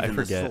tuckered. I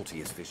forget.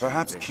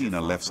 Perhaps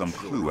Kina left some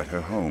clue at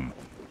her home.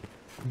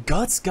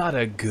 Guts got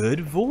a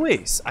good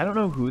voice. I don't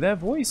know who that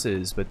voice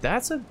is, but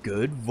that's a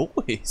good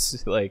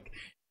voice. Like,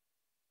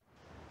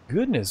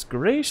 goodness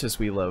gracious,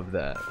 we love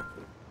that.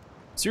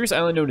 Serious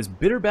island known as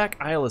Bitterback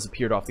Isle has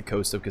appeared off the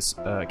coast of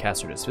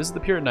Castardus. Visit the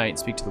pier at night and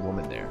speak to the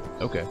woman there.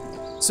 Okay.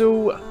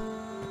 So,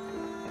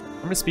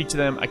 I'm gonna speak to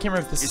them. I can't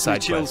remember if this is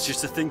side quest.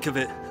 Just to think of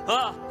it.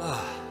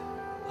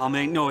 I'll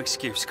make no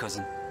excuse,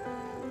 cousin.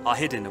 I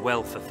hid in the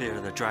well for fear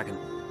of the dragon.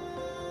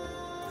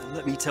 And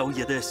let me tell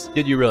you this.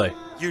 Did you really?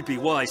 You'd be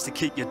wise to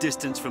keep your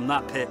distance from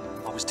that pit.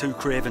 I was too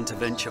craven to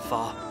venture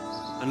far.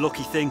 And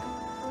lucky thing,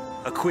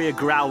 a queer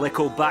growl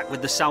echoed back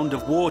with the sound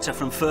of water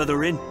from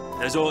further in.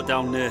 There's aught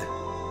down there.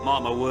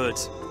 Mark my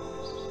words.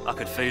 I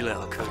could feel it,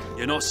 I could.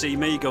 You'll not see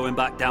me going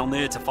back down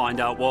there to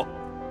find out what.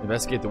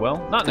 Investigate the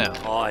well? Not now.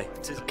 Aye.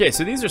 Okay,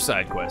 so these are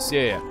side quests.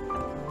 Yeah, yeah.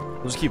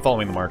 We'll just keep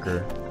following the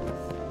marker.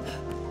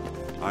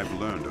 I've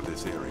learned of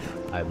this area.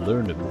 I've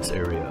learned of this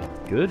area.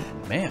 Good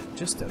man.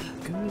 Just a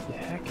good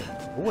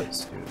heckin'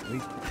 voice,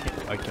 dude.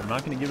 I'm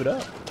not gonna give it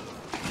up.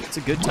 It's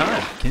a good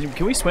time.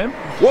 Can we swim?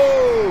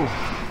 Whoa!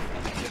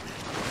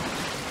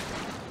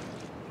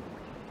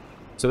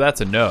 So that's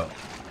a no.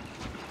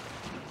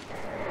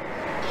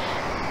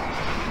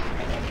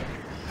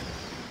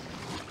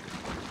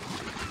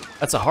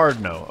 That's a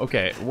hard no.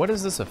 Okay, what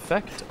does this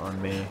affect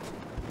on me?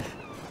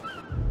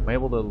 Am I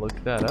able to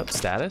look that up?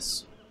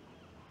 Status?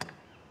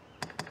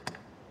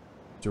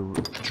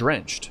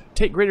 Drenched.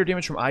 Take greater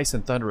damage from ice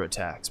and thunder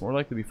attacks. More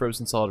likely to be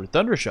frozen solid or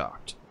thunder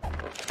shocked.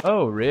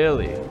 Oh,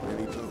 really?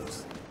 Many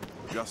boats.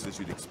 Just as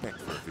you'd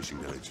expect for a fishing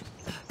village.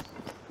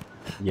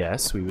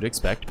 Yes, we would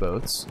expect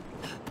boats.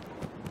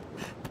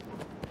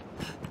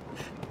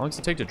 How long does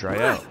it take to dry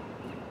out?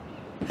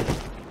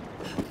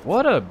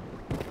 What a...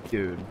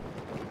 Dude.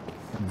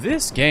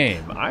 This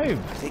game,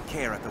 Take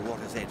care at the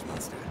water's edge,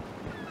 Master.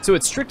 So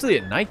it's strictly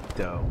at night,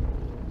 though.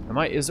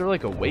 Is there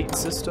like a weight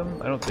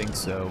system? I don't think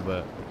so,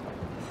 but...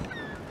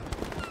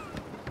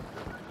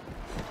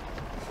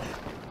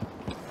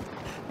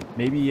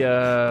 Maybe,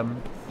 Many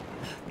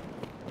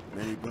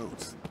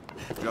boats.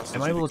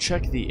 Am I able to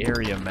check the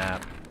area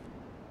map?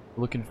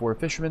 Looking for a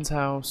fisherman's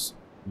house.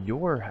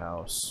 Your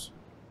house.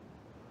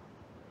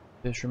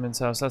 Fisherman's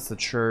house. That's the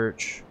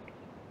church.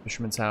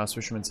 Fisherman's house.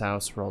 Fisherman's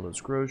house for all those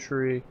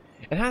grocery.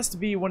 It has to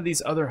be one of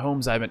these other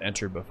homes I haven't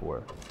entered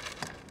before.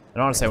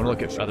 And honestly, I want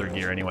to look at other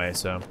gear anyway,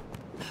 so.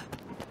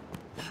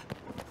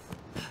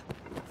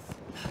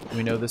 Do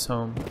we know this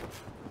home?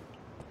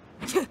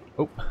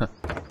 Oh,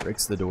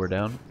 breaks the door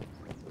down.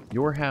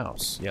 Your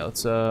house. Yeah,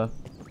 let's,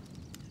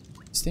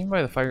 staying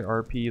by the fire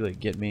RP, like,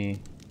 get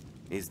me.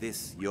 Is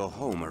this your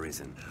home,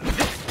 Arisen?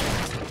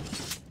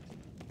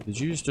 Did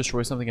you just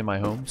destroy something in my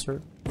home,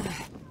 sir?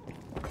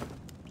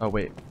 Oh,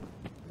 wait.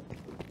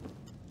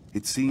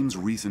 It seems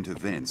recent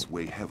events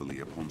weigh heavily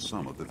upon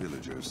some of the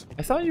villagers.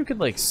 I thought you could,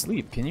 like,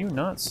 sleep. Can you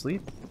not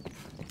sleep?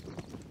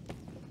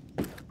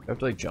 Do I have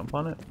to, like, jump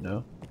on it?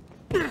 No.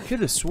 I could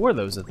have swore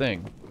that was a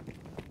thing.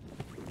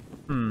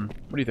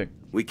 What do you think?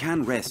 We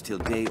can rest till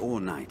day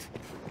or night.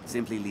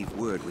 Simply leave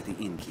word with the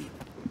innkeep.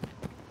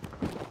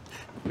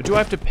 But do I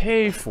have to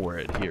pay for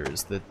it? Here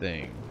is the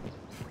thing.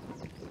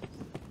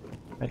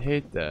 I'd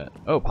hate that.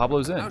 Oh,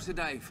 Pablo's in. How's the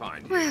day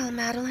find you? Well,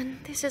 Madeline,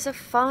 this is a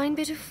fine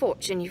bit of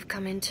fortune you've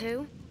come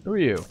into. Who are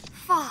you?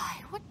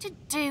 Fie, what to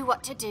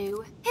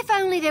do. If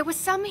only there was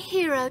some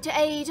hero to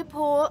aid a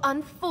poor,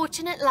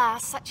 unfortunate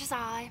lass such as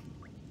I.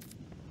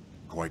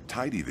 Quite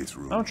tidy, this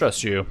room. I don't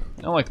trust you.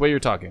 I don't like the way you're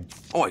talking.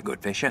 Oi,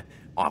 good fisher.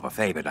 I've a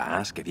favour to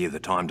ask if you've the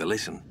time to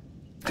listen.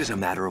 It is a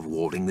matter of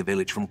warding the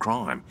village from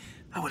crime.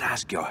 I would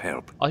ask your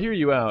help. I'll hear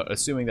you out,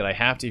 assuming that I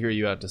have to hear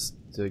you out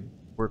to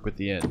work with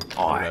the inn,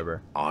 or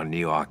whatever. I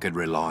knew I could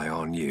rely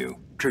on you.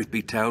 Truth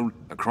be told,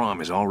 the crime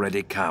has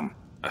already come.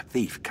 A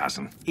thief,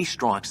 cousin. He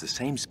strikes the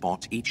same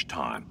spots each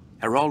time.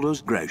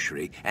 Geraldo's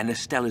grocery and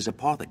Estella's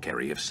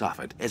apothecary have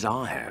suffered, as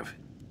I have.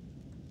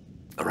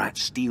 The rat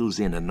steals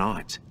in at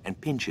night and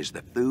pinches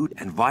the food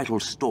and vital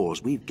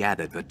stores we've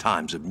gathered for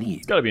times of need.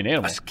 It's gotta be an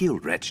animal. A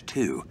skilled wretch,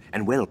 too,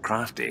 and well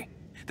crafty.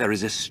 There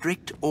is a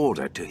strict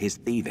order to his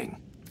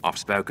thieving. I've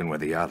spoken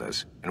with the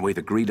others, and we've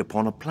agreed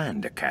upon a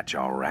plan to catch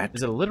our rat.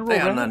 Is it a literal They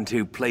are rat? none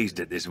too pleased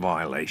at this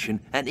violation,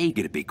 and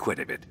eager to be quit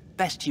of it.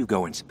 Best you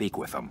go and speak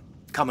with them.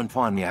 Come and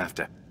find me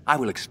after. I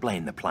will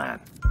explain the plan.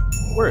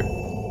 Word.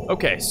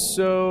 Okay,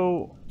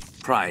 so...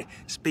 Pray,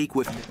 speak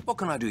with... What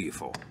can I do you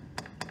for?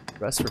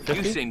 Rest for 50?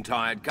 You seem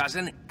tired,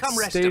 cousin. Come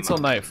rest Stay a till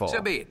moment. nightfall.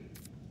 So be it.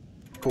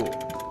 Cool.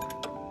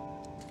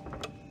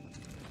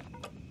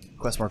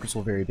 Quest markers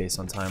will vary based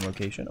on time,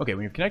 location. Okay,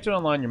 when you're connected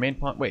online, your main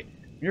pawn... Wait.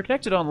 When you're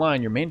connected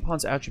online, your main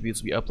pawn's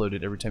attributes will be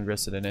uploaded every time you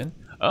rested an inn.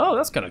 Oh,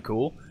 that's kind of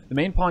cool. The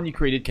main pawn you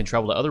created can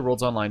travel to other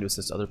worlds online to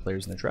assist other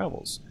players in their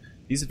travels.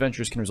 These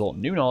adventures can result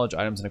in new knowledge,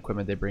 items, and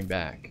equipment they bring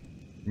back.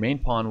 Your main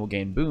pawn will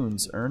gain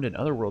boons earned in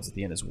other worlds at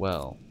the end as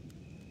well.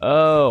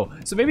 Oh,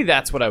 so maybe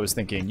that's what I was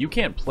thinking. You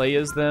can't play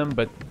as them,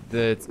 but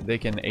they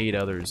can aid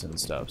others and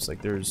stuff. So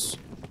like there's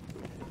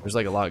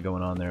like a lot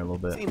going on there a little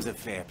bit. Seems a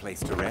fair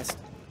place to rest.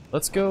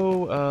 Let's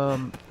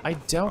go. I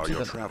doubt Are your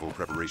that travel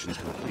preparations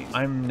complete?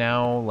 I'm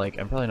now like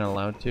I'm probably not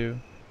allowed to.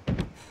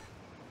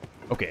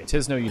 Okay,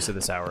 'tis no use at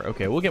this hour.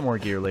 Okay, we'll get more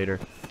gear later.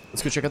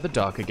 Let's go check out the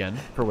dock again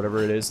for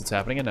whatever it is that's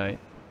happening at night.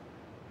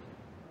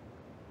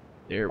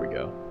 There we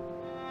go.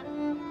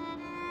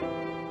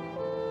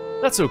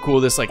 That's so cool.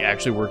 This like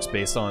actually works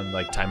based on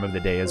like time of the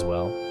day as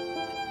well.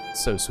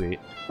 So sweet.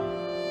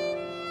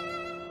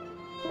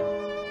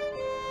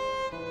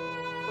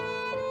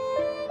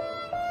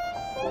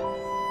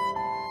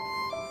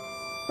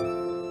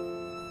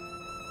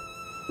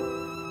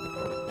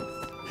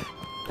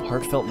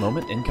 Heartfelt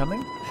moment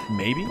incoming?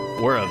 Maybe?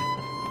 Or a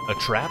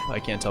trap? I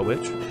can't tell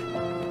which.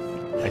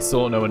 I still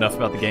don't know enough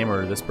about the game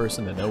or this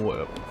person to know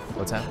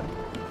what's happening.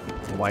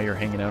 Why you're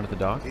hanging out at the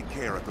dock? Take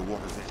care at the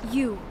water's edge.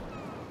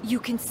 You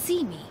can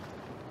see me.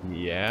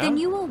 Yeah? Then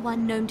you are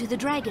one known to the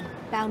dragon,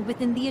 bound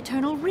within the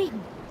eternal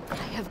ring. I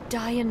have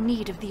dire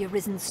need of the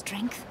Arisen's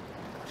strength.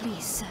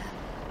 Please, sir,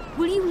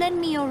 will you lend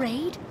me your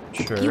aid?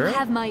 Sure. You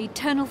have my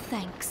eternal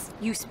thanks.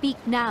 You speak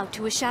now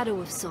to a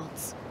shadow of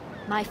sorts.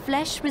 My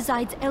flesh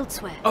resides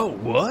elsewhere. Oh,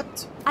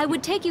 what? I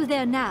would take you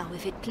there now,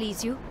 if it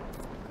please you.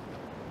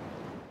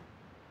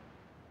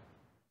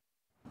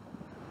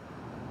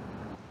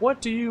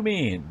 What do you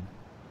mean?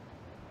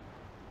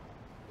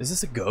 Is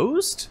this a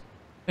ghost?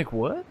 Like,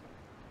 what?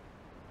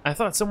 I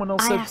thought someone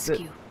else said I ask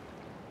you,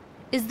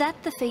 is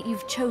that the fate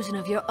you've chosen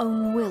of your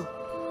own will?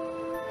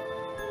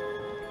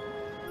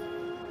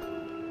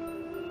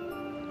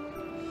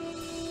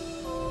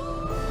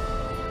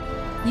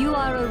 You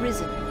are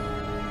Arisen.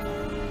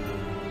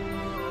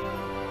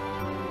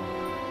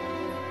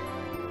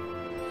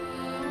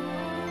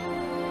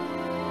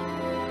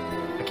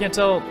 I can't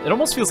tell. It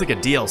almost feels like a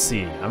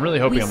DLC. I'm really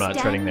hoping I'm not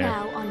treading there. We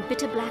stand now on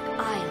Bitterblack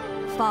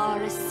Isle,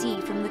 far as sea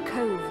from the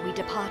cove we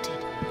departed.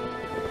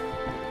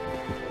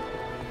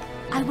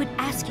 I would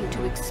ask you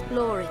to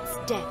explore its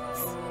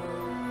depths.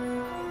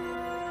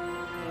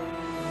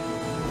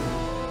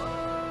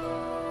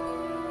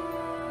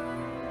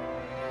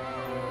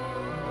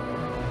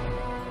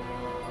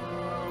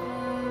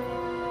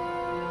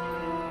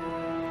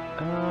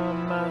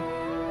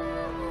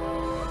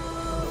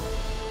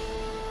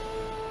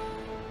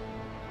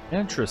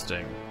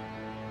 Interesting.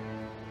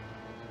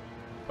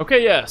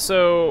 Okay, yeah,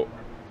 so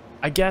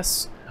I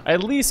guess I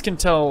at least can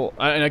tell,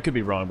 and I could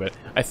be wrong, but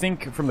I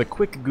think from the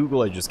quick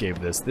Google I just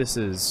gave this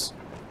is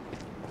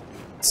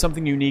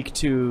something unique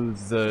to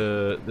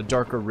the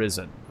Dark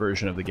Arisen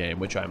version of the game,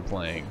 which I'm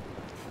playing.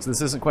 So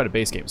this isn't quite a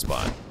base game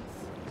spot.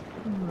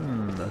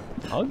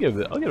 I'll give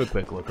it a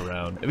quick look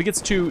around. If it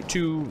gets too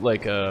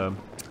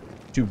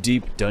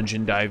deep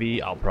dungeon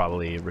divey, I'll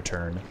probably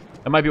return.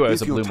 That might be why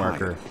there's a blue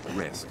marker.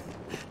 Rest.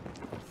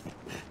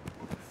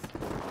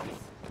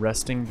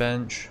 Resting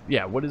bench.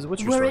 Yeah, what's your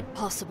story? Were it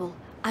possible,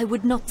 I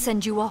would not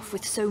send you off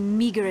with so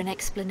meager an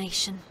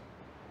explanation.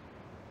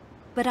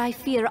 But I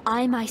fear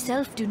I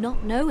myself do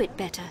not know it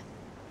better.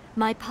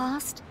 My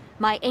past,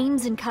 my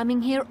aims in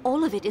coming here,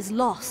 all of it is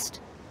lost,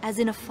 as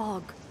in a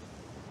fog.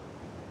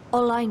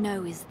 All I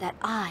know is that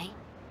I,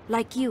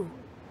 like you,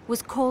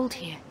 was called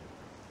here,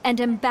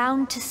 and am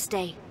bound to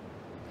stay.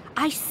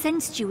 I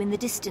sensed you in the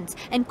distance,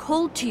 and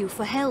called to you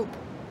for help.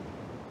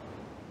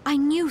 I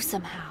knew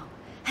somehow,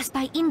 as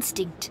by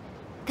instinct,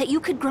 that you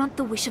could grant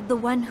the wish of the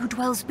one who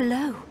dwells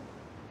below.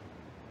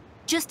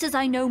 Just as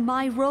I know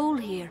my role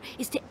here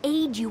is to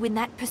aid you in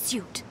that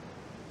pursuit.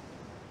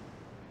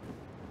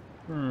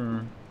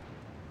 So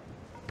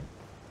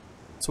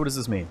what does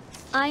this mean?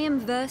 I am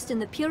versed in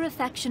the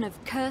purification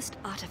of cursed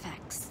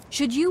artifacts.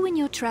 Should you in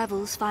your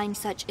travels find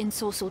such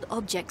ensorcelled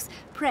objects,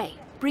 pray,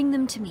 bring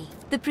them to me.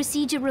 The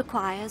procedure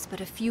requires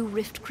but a few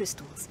rift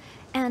crystals,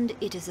 and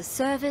it is a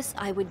service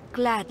I would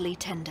gladly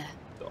tender.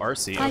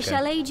 RC, okay. I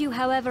shall aid you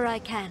however I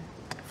can,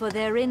 for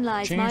therein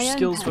lies Change my own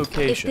skills path.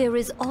 vocation. If there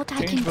is aught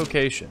I Change can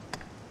vocation.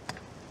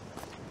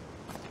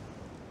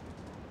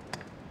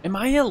 Am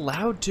I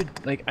allowed to,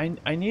 like,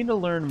 I need to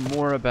learn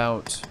more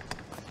about,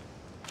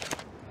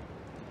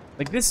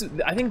 like, this,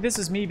 I think this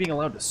is me being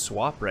allowed to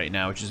swap right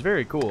now, which is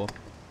very cool,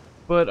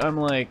 but I'm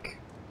like,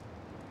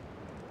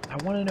 I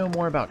want to know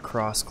more about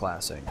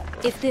cross-classing.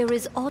 If there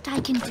is aught I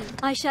can do,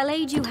 I shall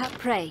aid you.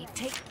 Pray,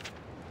 take...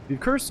 Leave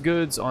cursed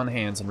goods on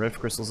hands and rift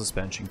crystal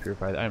suspension.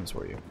 Purify the items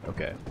for you.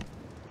 Okay.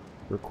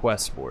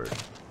 Request board.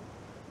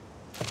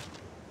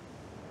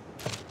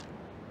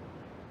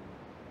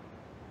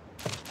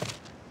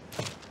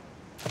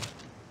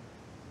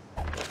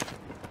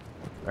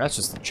 That's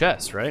just the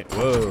chest, right?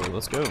 Whoa,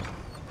 let's go.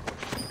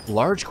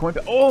 Large coin.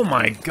 Oh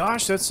my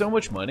gosh, that's so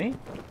much money.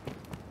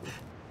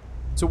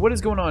 So what is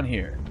going on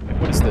here?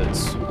 Like, what is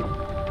this?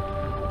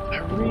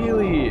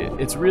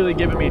 It's really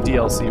giving me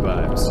DLC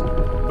vibes.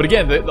 But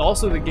again,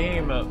 also the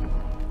game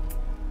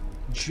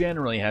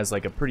generally has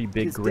like a pretty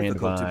big grand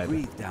vibe. To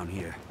breathe down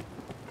here.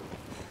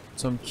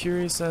 So I'm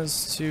curious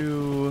as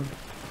to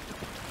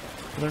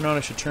whether or not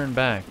I should turn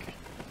back.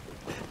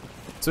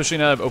 Especially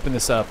now that I've opened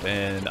this up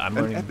and I'm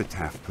learning... An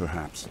epitaph,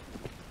 perhaps.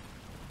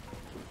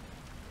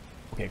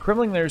 Okay,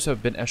 crumbling layers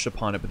have been etched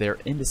upon it, but they are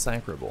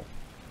indecipherable.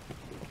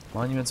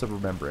 Monuments of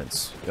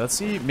remembrance. Let's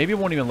see, maybe it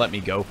won't even let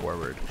me go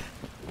forward.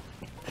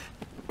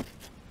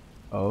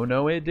 Oh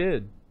no, it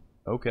did.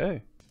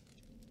 Okay.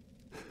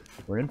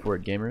 We're in for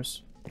it,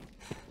 gamers.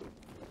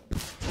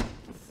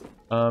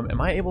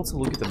 Am I able to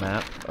look at the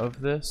map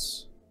of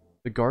this?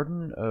 The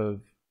Garden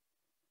of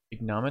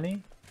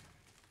Ignominy?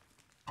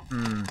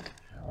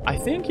 I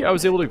think I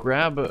was able to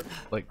grab,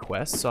 like,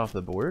 quests off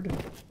the board.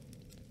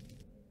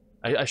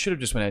 I should have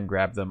just went ahead and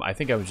grabbed them. I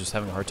think I was just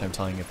having a hard time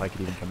telling if I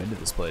could even come into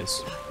this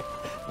place.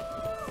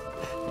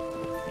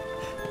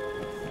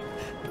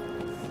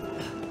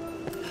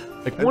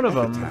 Like, one of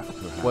them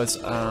was,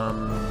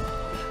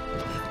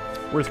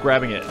 worth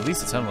grabbing it. At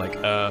least it sounded like.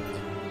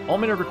 All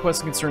manner of requests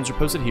and concerns are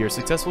posted here.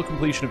 Successful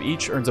completion of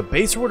each earns a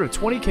base reward of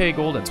 20k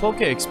gold and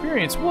 12k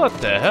experience. What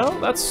the hell?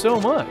 That's so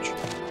much.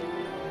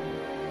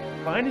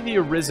 Find the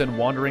Arisen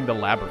wandering the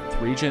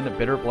labyrinth. Region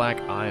Bitter Black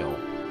Isle.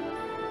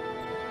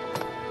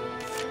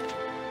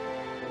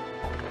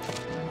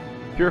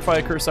 Purify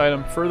a curse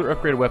item. Further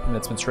upgrade a weapon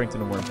that's been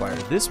strengthened and more fire.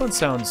 This one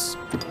sounds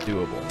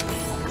doable.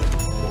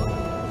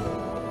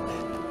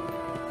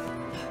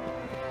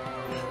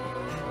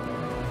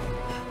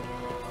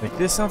 Like,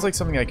 this sounds like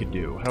something I could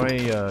do. How do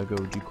I go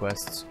do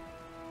quests?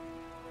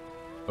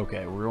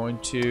 Okay, we're going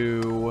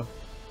to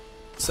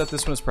set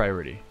this one as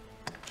priority.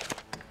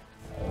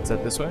 Is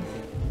that this way?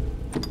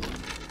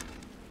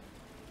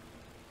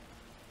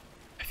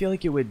 I feel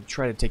like it would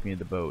try to take me to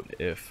the boat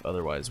if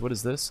otherwise. What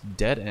is this?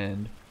 Dead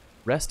end.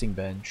 Resting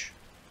bench.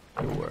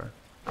 Door.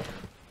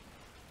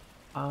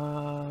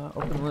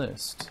 Open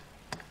list.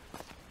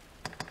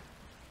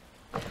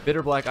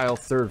 Bitter Black Isle,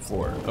 3rd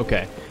floor.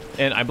 Okay.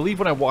 And I believe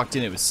when I walked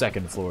in, it was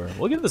 2nd floor.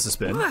 We'll give this a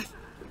spin. Like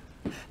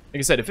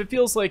I said, if it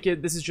feels like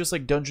it, this is just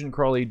like dungeon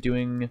crawly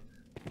doing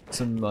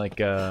some like,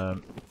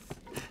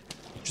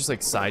 just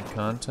like side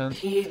content.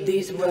 Heed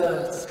these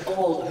words,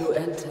 all who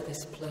enter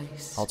this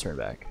place. I'll turn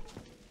back.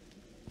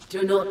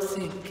 Do not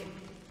think.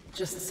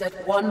 Just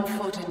set one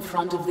foot in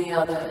front of the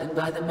other, and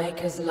by the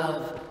Maker's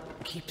love,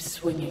 keep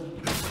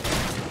swinging.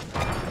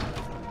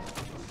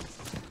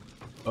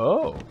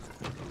 Oh.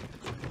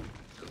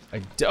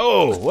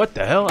 Oh, what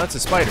the hell? That's a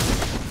spider.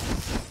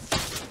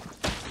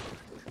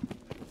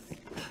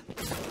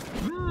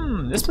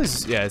 This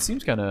place, yeah, it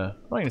seems kind of, I'm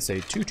not going to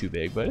say too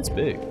big, but it's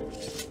big.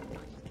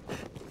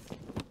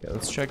 Okay,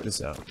 let's check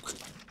this out.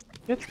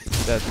 Get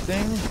that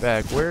thing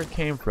back where it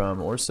came from,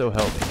 or so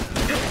help me.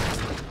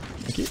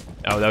 Thank you.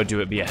 Oh, that would do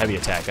it, be a heavy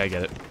attack, I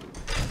get it.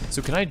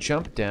 So can I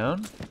jump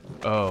down?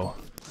 Oh.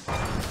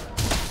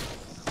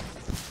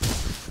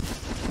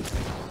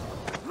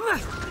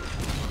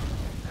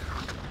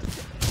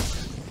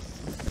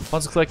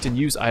 Pawns collect and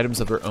use items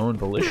of their own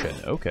volition.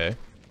 Okay.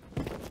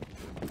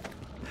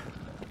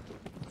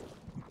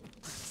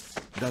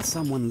 Does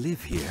someone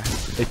live here?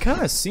 It kind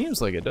of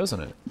seems like it, doesn't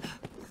it?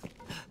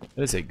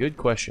 That is a good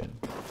question.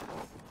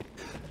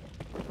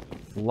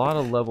 A lot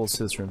of levels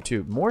to this room,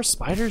 too. More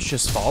spiders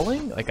just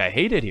falling? Like, I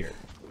hate it here.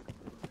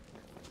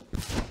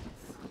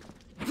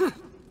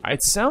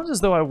 It sounds as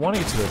though I want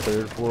to get to the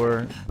 3rd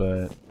floor,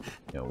 but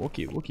you know, we'll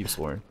keep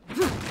exploring.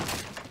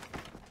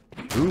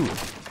 Ooh.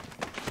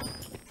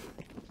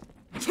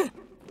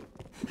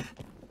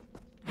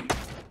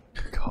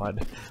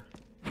 God.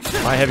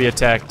 My heavy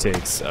attack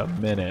takes a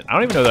minute. I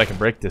don't even know that I can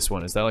break this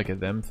one. Is that like a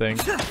them thing?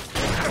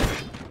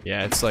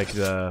 Yeah, it's like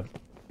the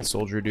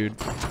soldier dude.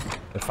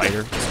 The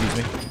fighter, excuse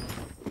me.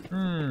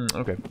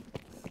 Okay.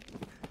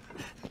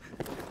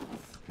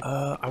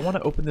 I want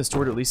to open this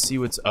door to at least see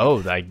what's...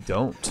 Oh, I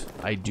don't.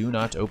 I do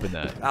not open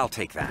that. I'll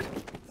take that.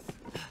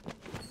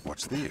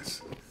 What's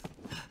this?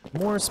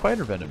 More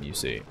spider venom, you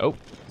see. Oh,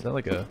 is that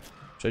like a...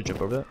 Should I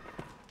jump over that?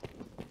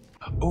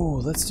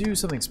 Oh, let's do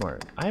something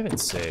smart. I haven't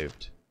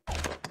saved.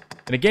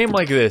 In a game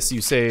like this, you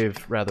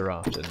save rather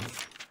often.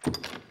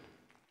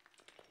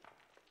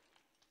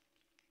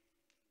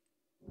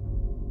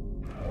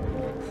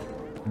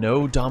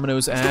 No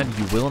Domino's ad,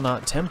 you will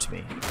not tempt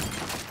me.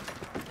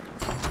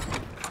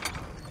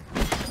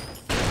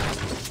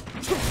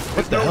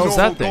 What the hell is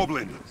that thing?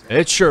 Goblin.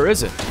 It sure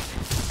isn't.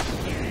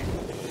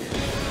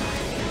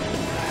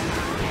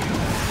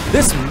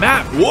 This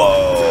map,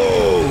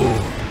 whoa!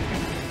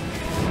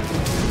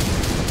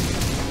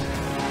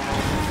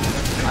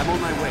 I'm on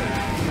my way.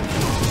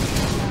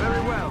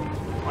 Very well.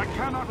 I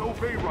cannot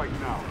obey right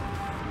now.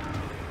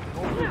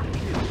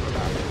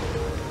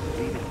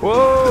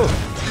 Whoa!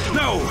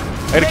 No!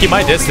 I gotta keep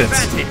my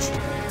distance.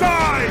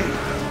 Die!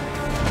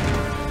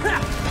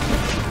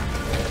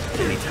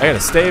 I gotta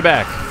stay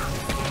back.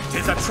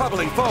 Tis a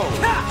troubling foe.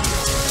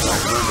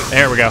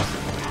 There we go.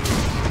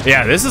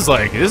 Yeah, this is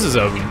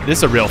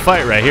a real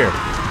fight right here.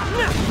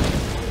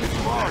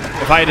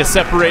 If I had to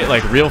separate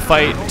like real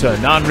fight to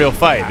non-real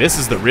fight, this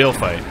is the real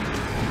fight.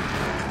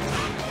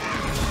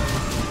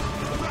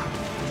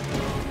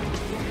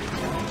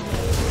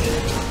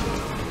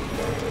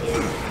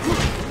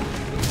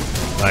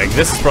 Like,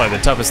 this is probably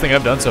the toughest thing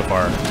I've done so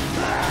far.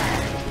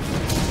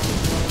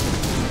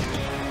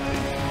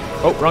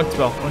 Oh, wrong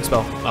spell, wrong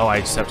spell. Oh, I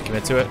just have to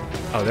commit to it.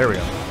 Oh, there we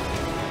go.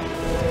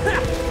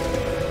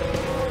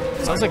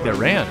 Sounds like they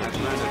ran.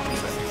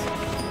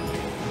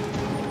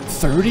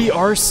 30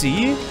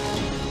 RC?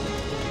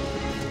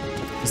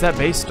 Is that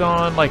based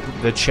on, like,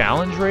 the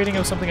challenge rating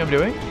of something I'm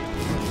doing?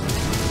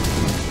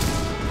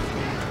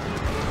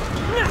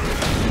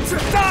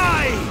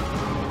 Die!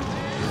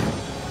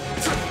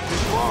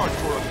 Large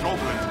for a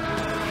goblin.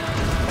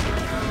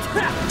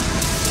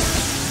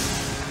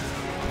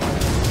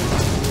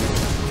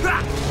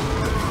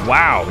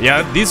 Wow,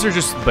 yeah, these are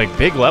just, like,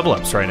 big level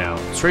ups right now.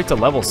 Straight to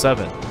level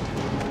 7.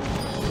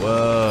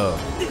 Whoa.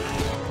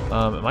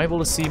 Am I able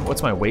to see,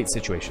 what's my weight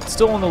situation?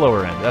 Still on the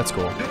lower end, that's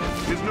cool.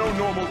 There's no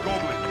normal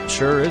goblin.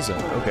 Sure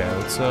isn't. Okay,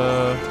 let's,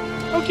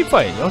 I'll keep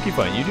fighting,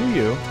 you do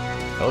you.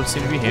 Alex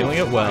seem to be handling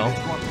it well.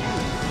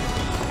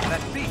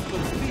 That beast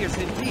looks fierce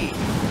indeed.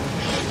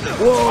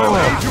 Whoa!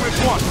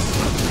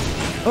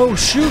 Oh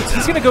shoot,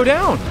 he's gonna go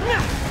down!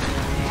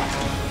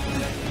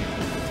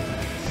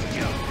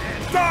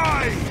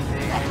 Die!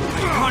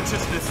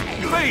 Consciousness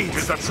fades.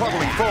 It's a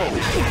troubling foe.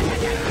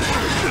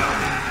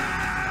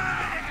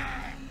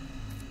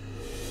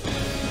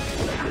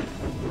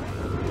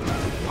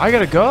 I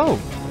gotta go.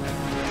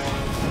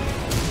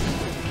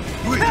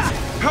 Please,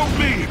 help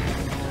me!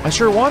 I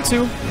sure want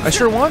to.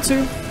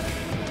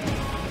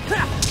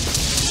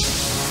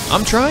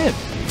 I'm trying.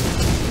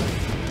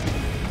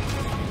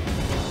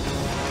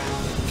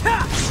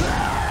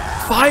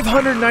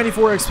 $594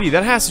 XP.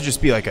 That has to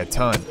just be like a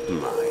ton.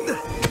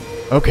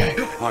 Okay.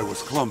 I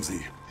was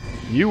clumsy.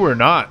 You were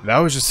not. That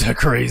was just a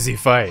crazy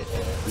fight.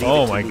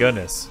 Oh my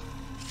goodness.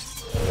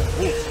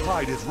 Wolf's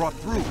hide is rot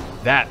through.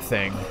 That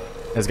thing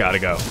has got to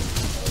go.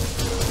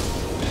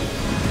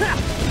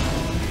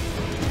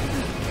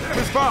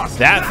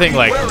 That thing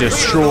like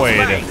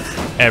destroyed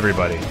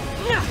everybody.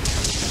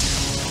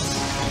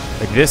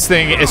 Like this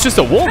thing, it's just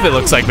a wolf it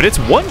looks like, but it's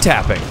one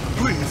tapping.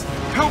 Please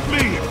help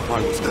me.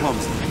 I was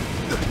clumsy.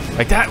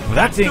 Like that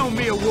thing.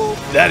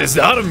 That is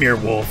not a mere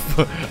wolf.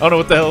 I don't know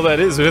what the hell that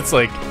is. But it's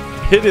like,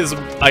 it is.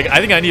 Like I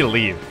think I need to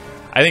leave.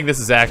 I think this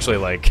is actually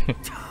like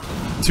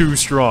too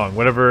strong.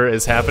 Whatever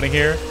is happening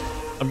here,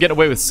 I'm getting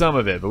away with some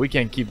of it, but we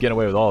can't keep getting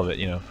away with all of it,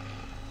 you know.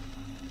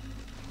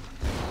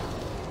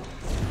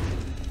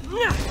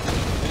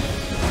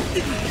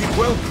 Keep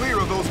well clear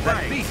of those That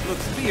bangs. beast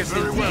looks fierce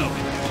Very indeed. well.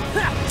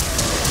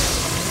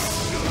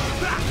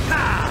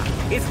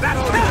 It's that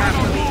all you have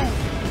to be.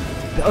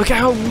 Look at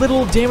how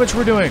little damage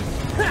we're doing.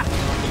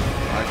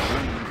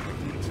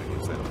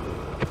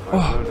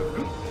 Oh.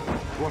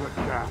 What a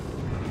cat.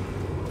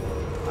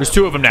 There's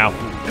two of them now.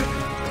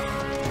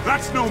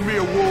 That's no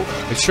mere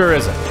wolf. It sure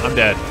isn't. I'm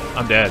dead.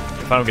 I'm dead.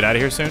 If I don't get out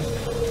of here soon.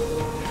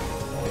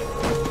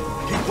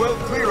 Keep well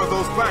clear of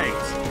those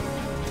bangs.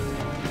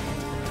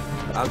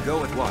 I'll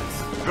go at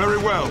once. Very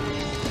well.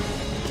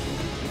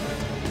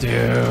 Dude,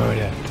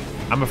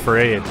 I'm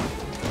afraid.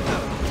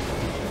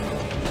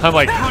 I'm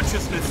like,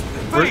 Consciousness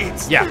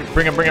fades. yeah,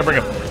 bring him, bring him,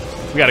 bring him.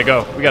 We gotta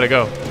go. We gotta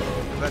go.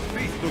 That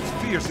beast looks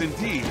fierce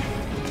indeed.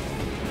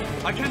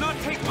 I cannot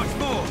take much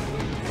more.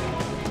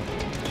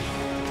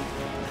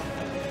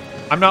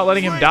 I'm not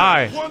letting him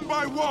die. One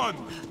by one.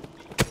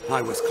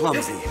 I was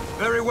clumsy.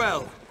 Very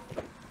well.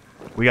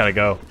 We gotta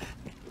go.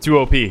 Too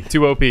OP.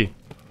 Too OP. We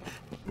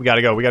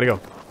gotta go. We gotta go.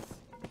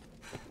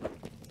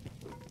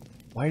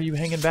 Why are you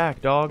hanging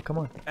back, dog? Come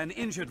on. An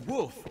injured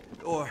wolf,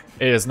 or...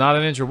 It is not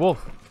an injured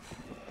wolf.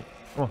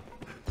 Come on.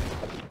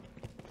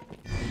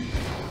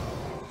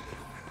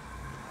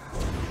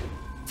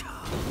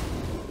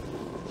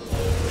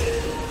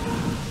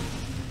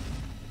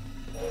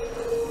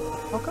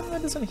 How come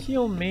that doesn't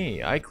heal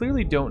me? I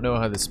clearly don't know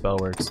how this spell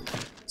works.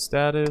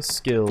 Status,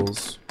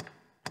 skills.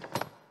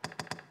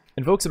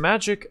 Invokes a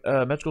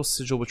magical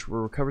sigil which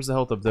recovers the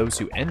health of those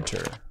who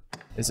enter.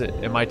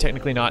 Am I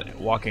technically not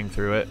walking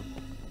through it?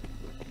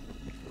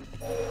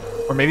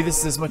 Or maybe this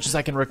is as much as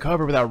I can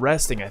recover without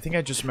resting. I think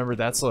I just remember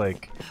that's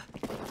like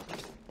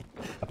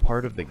a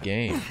part of the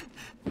game.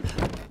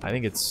 I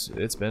think it's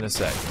been a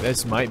sec.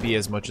 This might be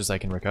as much as I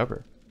can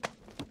recover.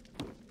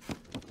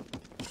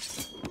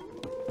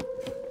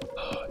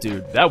 Oh,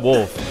 dude, that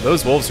wolf.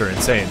 Those wolves are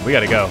insane. We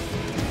gotta go.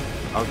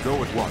 I'll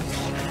go at once.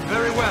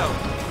 Very well.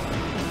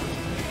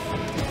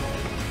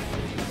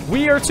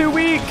 We are too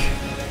weak.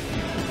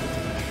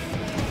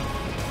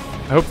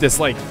 I hope this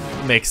like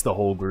makes the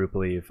whole group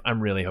leave. I'm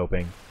really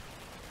hoping.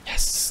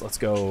 Yes, let's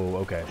go.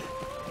 Okay.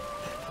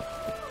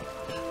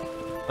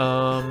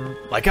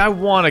 Like I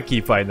want to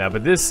keep fighting that,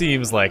 but this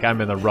seems like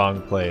I'm in the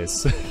wrong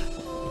place. An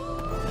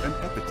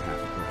epitaph,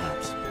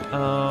 perhaps.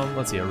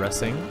 Let's see, a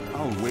resting.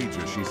 I'll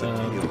wager she's a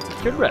tale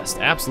to Good rest,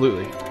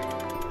 absolutely.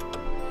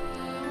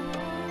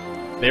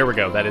 There we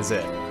go. That is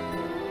it.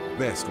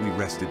 Best we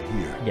rested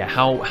here. Yeah.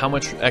 How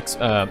much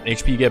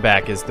HP you get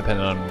back is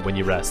dependent on when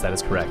you rest. That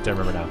is correct. I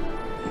remember now.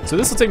 So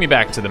this will take me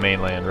back to the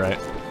mainland, right?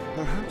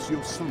 Perhaps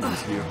your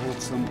summons here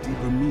hold some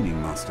deeper meaning,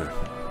 Master.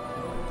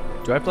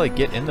 Do I have to like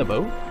get in the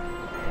boat?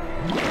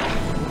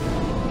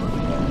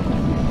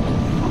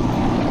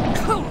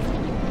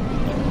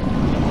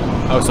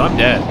 Oh, so I'm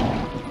dead.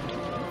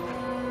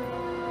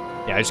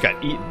 Yeah, I just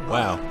got eaten.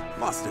 Wow.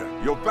 Master,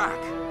 you're back.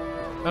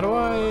 How do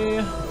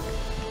I...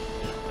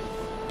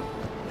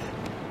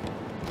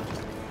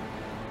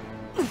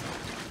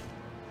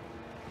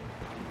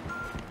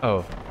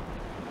 Oh.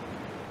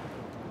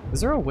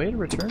 Is there a way to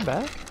return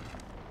back?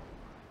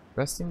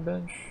 Resting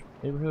bench?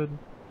 Neighborhood?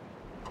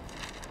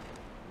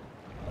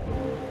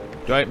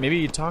 Do I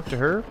maybe talk to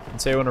her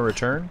and say I want to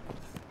return?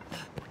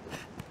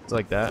 It's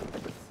like that.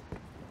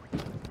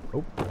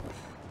 Oh.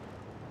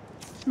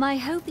 My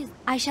hope is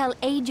I shall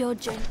aid your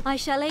journey. I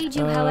shall aid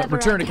you however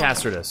return I to can.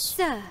 Castrodus.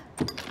 Sir,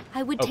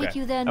 I would take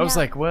you there now. I was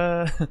like,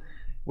 what?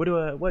 what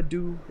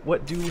do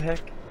heck?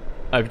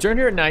 If you turn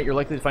here at night, you're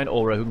likely to find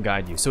Ulra who can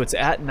guide you. So it's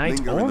at night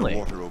Linger only. in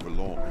the water over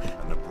long,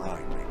 and the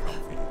brine may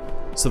come for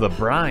you. So the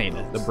brine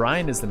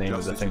is the name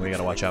of the thing we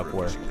gotta watch out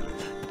for.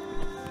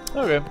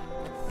 Okay.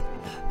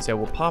 So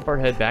we'll pop our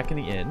head back in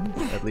the inn.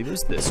 I believe it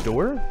was this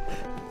door.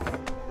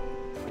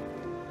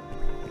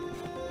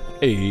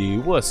 Hey,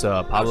 what's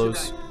up,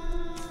 Pablos?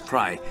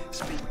 Pray,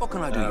 what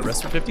can I do?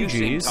 Rest for 50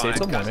 G's, save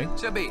till morning.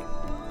 Cousin.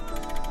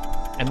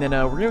 And then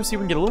we're gonna see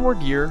if we can get a little more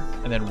gear,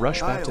 and then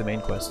rush back to the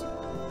main quest.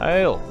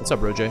 Hail, what's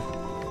up, Roger?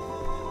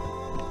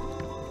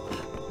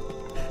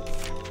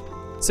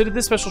 Sit at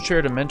this special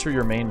chair to mentor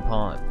your main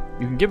pawn.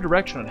 You can give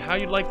direction on how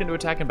you'd like them to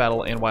attack in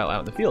battle and while out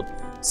in the field.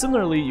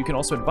 Similarly, you can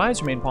also advise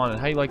your main pawn on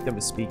how you'd like them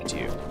to speak to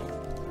you.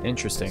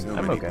 Interesting. So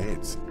I'm many okay.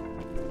 beds.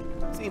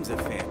 Seems a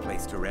fair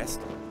place to rest.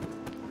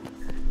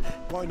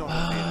 Why not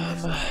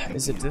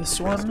Is it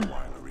this one?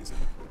 Arisen?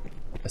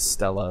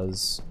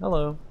 Estella's.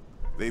 Hello.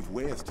 They've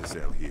wares to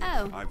sell here.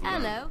 Oh, I've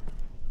learned. hello.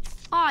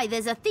 Aye,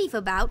 there's a thief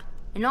about,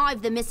 and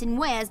I've the missing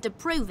wares to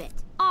prove it.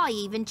 I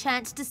even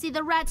chanced to see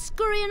the rat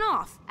scurrying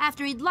off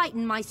after he'd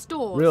lightened my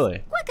stores.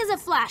 Really? Quick as a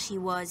flash he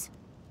was.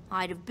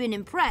 I'd have been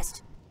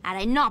impressed had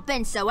I not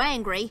been so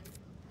angry.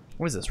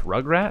 What is this,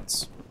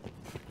 Rugrats?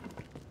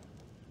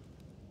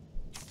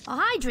 A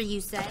Hydra,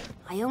 you say?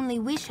 I only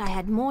wish I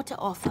had more to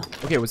offer.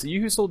 Okay, was it you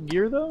who sold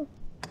gear, though?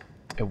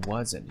 It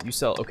wasn't. You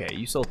sell, okay,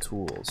 you sell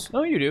tools.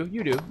 Oh, you do,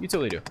 you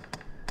totally do.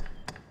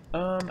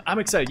 I'm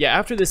excited. Yeah,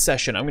 after this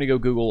session, I'm gonna go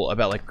Google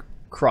about, like,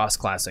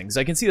 cross-classing, because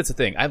I can see that's a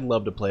thing. I'd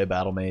love to play a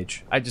battle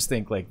mage. I just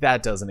think, like,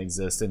 that doesn't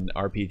exist in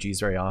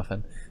RPGs very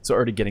often. So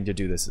already getting to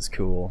do this is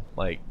cool.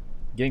 Like,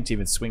 Getting to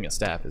even swing a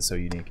staff is so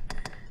unique.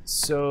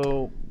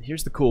 So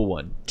here's the cool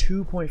one.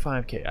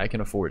 2.5k. I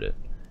can afford it.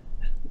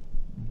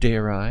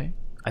 Dare I?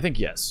 I think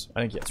yes.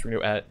 I think yes. We're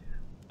gonna go at.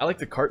 I like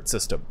the cart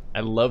system. I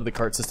love the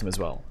cart system as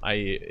well.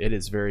 It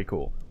is very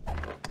cool.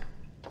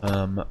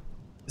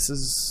 This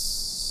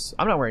is.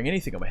 I'm not wearing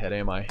anything on my head,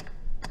 am I?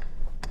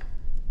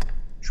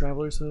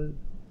 Traveler's hood.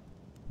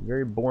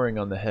 Very boring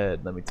on the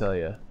head. Let me tell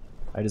you.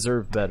 I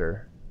deserve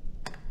better.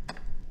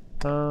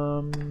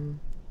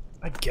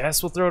 I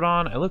guess we'll throw it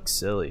on. I look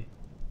silly.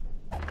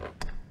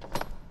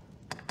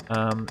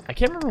 I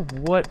can't remember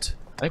what.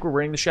 I think we're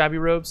wearing the shabby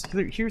robes.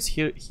 Here's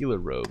healer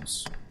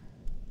robes.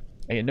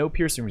 I get no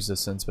piercing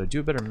resistance, but I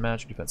do a better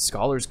magic defense.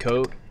 Scholar's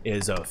coat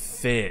is a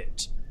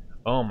fit.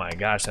 Oh my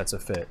gosh, that's a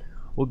fit.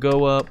 We'll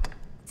go up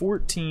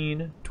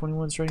 14,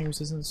 21 striking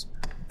resistance.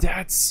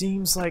 That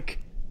seems like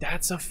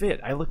that's a fit.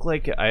 I look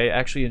like I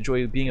actually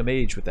enjoy being a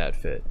mage with that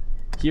fit.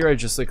 Here I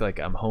just look like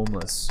I'm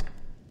homeless.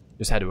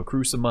 Just had to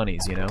accrue some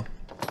monies, you know?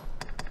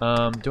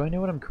 Do I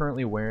know what I'm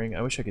currently wearing?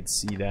 I wish I could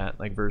see that,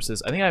 like,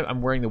 versus. I think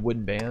I'm wearing the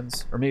wooden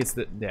bands. Or maybe it's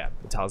the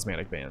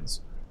talismanic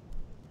bands.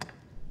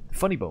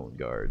 Funny bone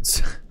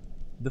guards.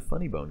 The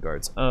funny bone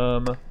guards. I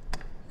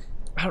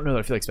don't know that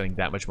I feel like spending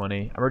that much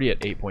money. I'm already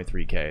at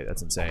 8.3k.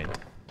 That's insane.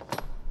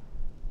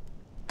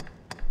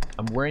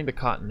 I'm wearing the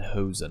cotton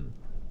hosen.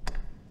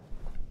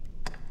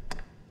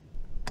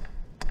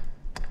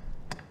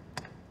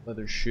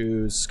 Leather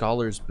shoes.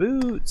 Scholar's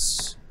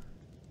boots.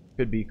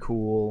 Could be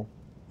cool.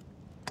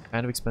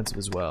 Kind of expensive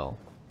as well.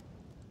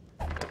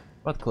 What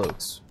about the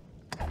cloaks?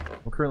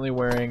 I'm currently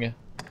wearing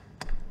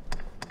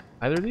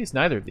either of these?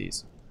 Neither of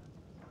these.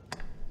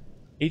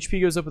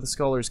 HP goes up with the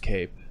Scholar's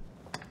Cape.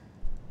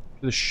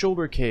 The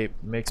shoulder cape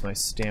makes my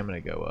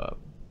stamina go up.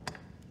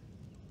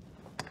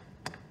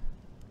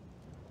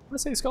 I'm gonna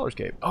say Scholar's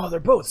Cape. Oh, they're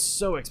both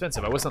so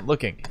expensive. I wasn't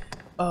looking.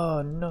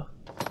 Oh, no.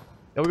 Yeah,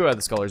 we'll go ahead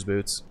the Scholar's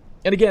Boots.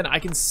 And again, I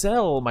can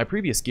sell my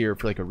previous gear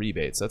for like a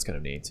rebate, so that's kind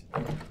of neat.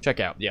 Check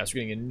out. Yeah, so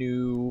we're getting a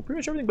new, pretty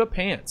much everything but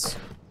pants.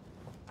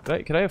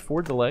 Could I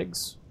afford the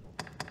legs?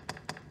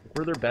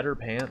 Were there better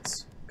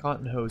pants?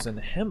 Cotton hosen,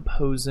 hemp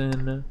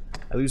hosen.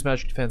 I lose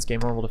magic defense, gain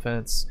normal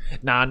defense.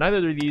 Nah,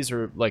 neither of these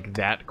are like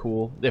that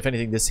cool. If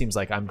anything, this seems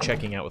like I'm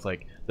checking out with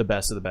like the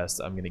best of the best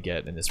I'm gonna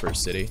get in this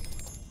first city.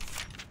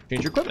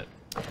 Change your equipment.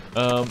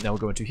 Now we'll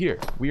go into here.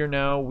 We are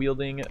now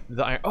wielding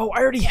the iron. Oh,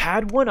 I already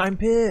had one. I'm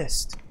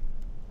pissed.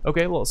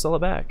 Okay, well, I'll sell it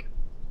back.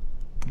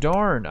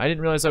 Darn, I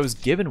didn't realize I was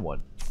given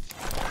one.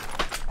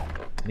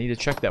 I need to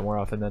check that more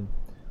often then.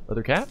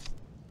 Leather cap?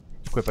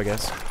 Equip, I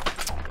guess.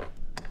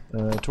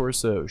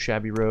 Torso,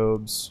 shabby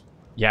robes.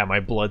 Yeah,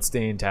 my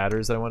bloodstained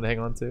tatters that I wanted to hang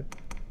on to.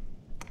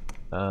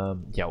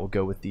 Yeah, we'll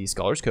go with the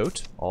Scholar's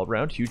Coat. All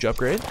around, huge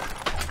upgrade.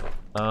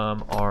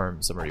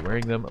 Arms, I'm already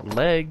wearing them.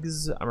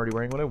 Legs, I'm already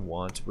wearing what I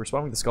want. We're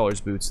swapping the Scholar's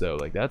Boots, though.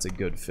 Like, that's a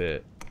good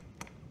fit.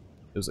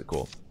 Those look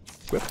cool.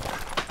 Equip.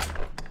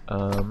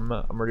 I'm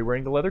already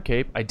wearing the leather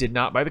cape. I did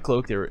not buy the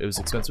cloak. It was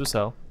expensive as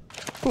hell.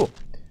 Cool.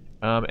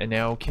 And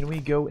now, can we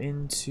go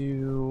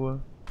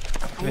into...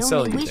 Can I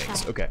sell you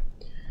things? Okay.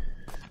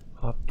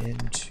 Hop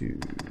into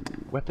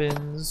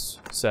weapons.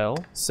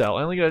 Sell. Sell.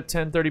 I only got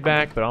 1030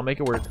 back, but I'll make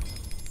it work.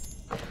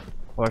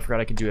 Oh, I forgot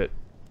I can do it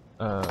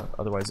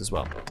otherwise as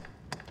well.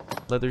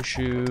 Leather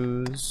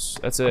shoes.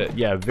 That's it.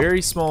 Yeah,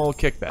 very small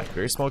kickback.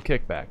 Very small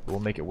kickback. But we'll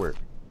make it work.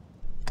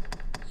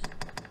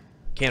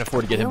 Can't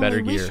afford to get him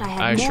better gear.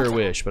 I sure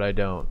wish, but I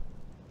don't.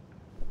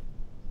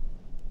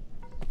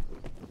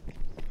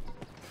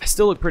 I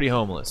still look pretty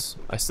homeless.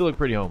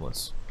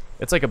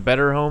 It's like a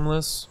better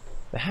homeless.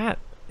 The hat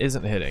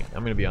isn't hitting.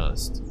 I'm gonna be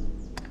honest.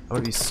 I'm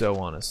gonna be so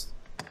honest.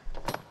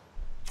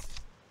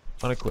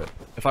 Unequip.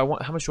 If I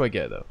want, how much do I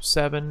get though?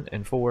 7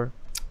 and 4.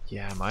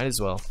 Yeah, might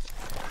as well.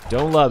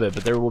 Don't love it,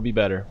 but there will be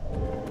better.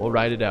 We'll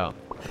ride it out.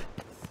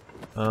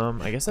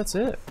 I guess that's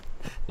it.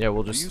 Yeah,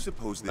 we'll just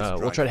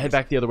we'll try to head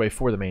back the other way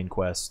for the main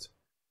quest.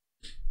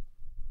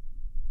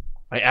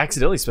 I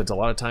accidentally spent a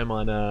lot of time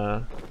on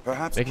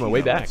making my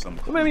way back.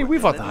 I mean, we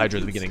fought the Hydra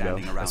at the beginning, though.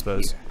 I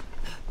suppose.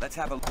 Let's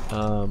have a look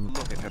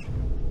at her.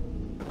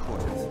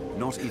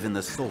 Not even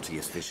the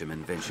saltiest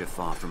fishermen venture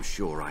far from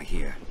shore, I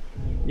hear.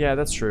 Yeah,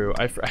 that's true.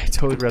 I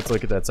totally forgot to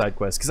look at that side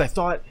quest because I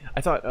thought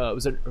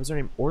was her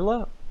name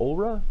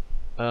Olra,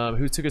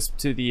 who took us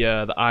to the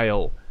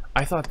Isle.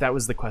 I thought that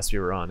was the quest we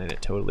were on, and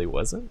it totally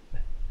wasn't.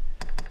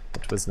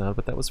 Which was not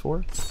what that was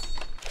for.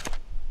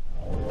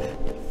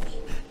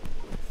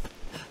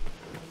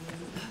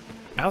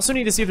 I also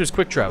need to see if there's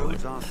quick traveling.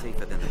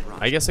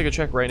 I guess I could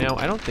check right now.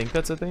 I don't think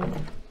that's a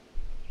thing.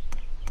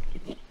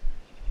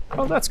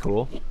 Oh, that's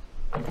cool.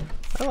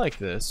 I like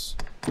this.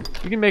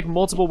 You can make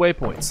multiple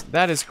waypoints.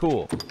 That is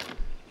cool.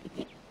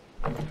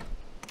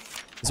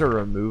 Is there a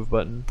remove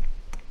button?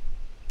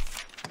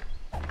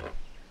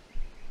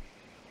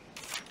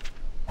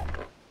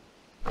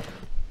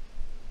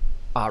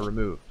 Ah,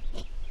 remove.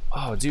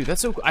 Oh, dude,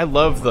 that's so cool. I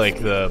love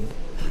like the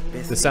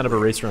sound of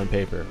eraser on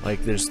paper.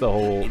 Like, there's the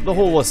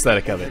whole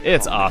aesthetic of it.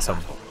 It's awesome.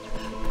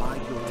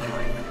 Bide your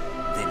time,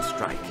 then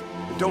strike.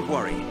 Don't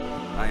worry,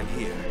 I am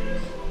here.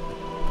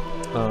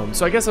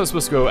 So I guess I was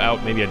supposed to go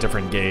out maybe a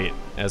different gate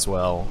as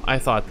well. I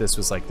thought this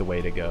was like the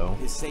way to go.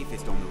 It's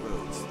safest on the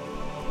roads.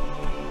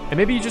 And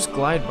maybe you just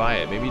glide by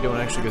it. Maybe you don't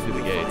actually go through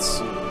the gates.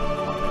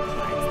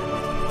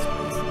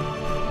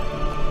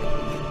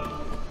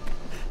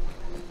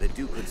 The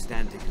Duke could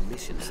stand to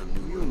commission some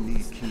new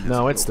rules.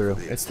 No, it's through.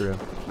 It's through.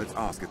 Let's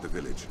ask at the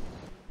village.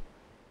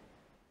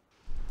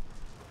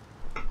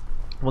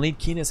 We'll need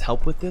Keena's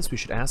help with this. We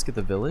should ask at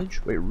the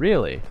village. Wait,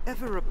 really?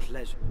 Ever a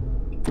pleasure.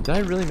 Did I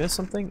really miss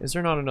something? Is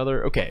there not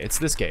another? Okay, it's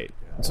this gate.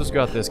 Let's just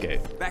go out this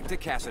gate. Back to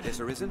Cassidus,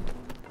 Arisen.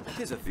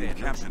 Tis a The fair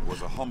encampment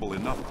was a humble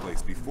enough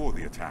place before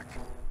the attack.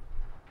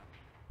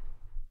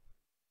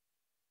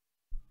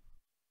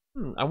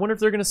 I wonder if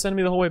they're gonna send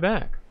me the whole way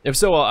back. If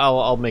so,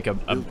 I'll make an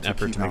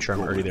effort to make sure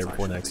I'm already there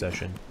before the next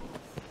session.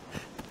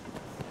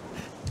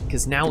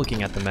 Because now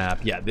looking at the map,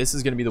 yeah, this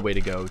is gonna be the way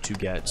to go to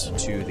get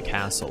to the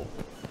castle.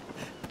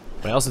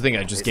 But I also think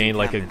I just gained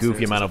like a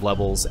goofy amount of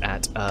levels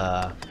at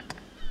the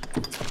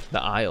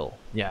Isle.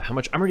 Yeah, how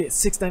much? I'm already at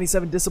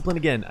 697 discipline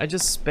again. I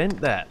just spent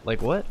that.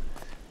 Like what?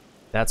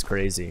 That's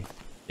crazy.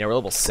 Yeah, we're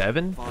level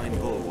 7. Fine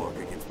bulwark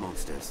against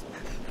monsters.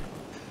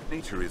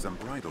 Nature is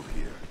unbridled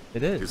here.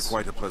 It is. It's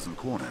quite a pleasant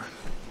corner.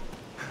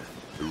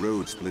 The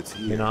road splits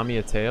here. Minami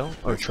a tail?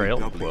 Or trail?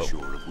 Whoa.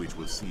 Sure of which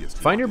we'll see us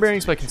Find your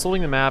bearings by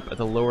consulting the map at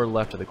the lower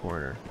left of the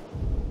corner.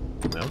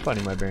 I'm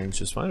finding my bearings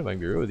just fine if I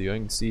can be real with you. I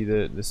can see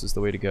that this is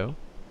the way to go.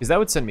 Because that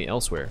would send me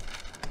elsewhere.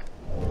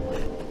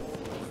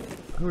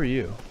 Who are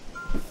you?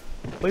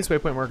 Place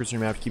waypoint markers on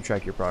your map to keep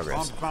track of your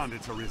progress. Armed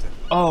bandits are risen.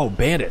 Oh,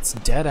 bandits.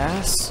 Dead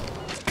ass?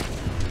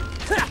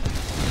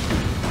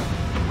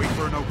 Wait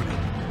for an opening.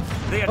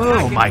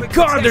 Oh my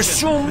god, there's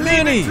so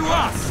many!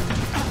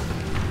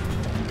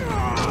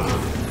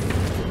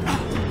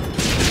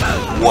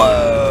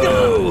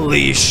 Whoa!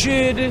 Holy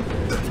shit!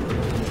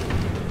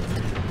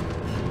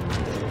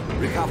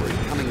 Recovery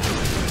coming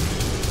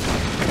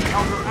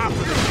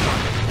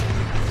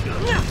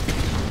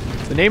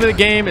The name of the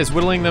game is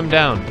whittling them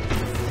down.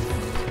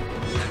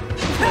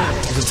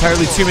 There's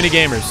entirely too many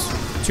gamers.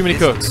 Too many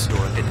cooks.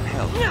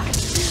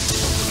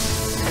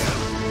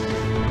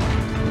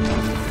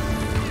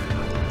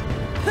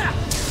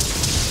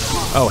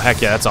 Oh,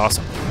 heck yeah, that's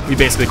awesome. We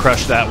basically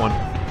crushed that one.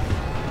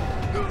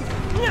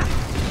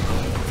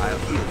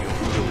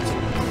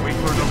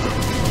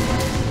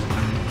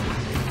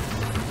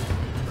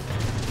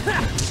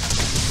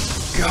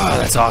 God,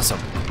 that's awesome.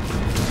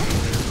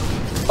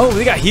 Oh,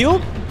 they got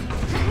healed?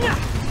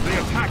 They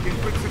attack in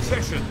quick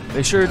succession.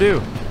 They sure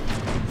do.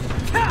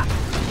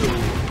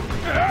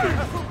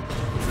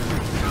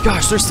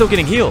 Gosh, they're still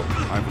getting healed.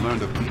 I've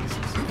learned of these.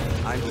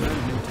 I've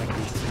learned new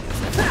techniques.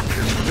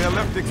 They're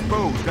left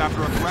exposed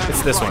after a grand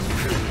It's this one.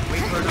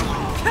 Wait for an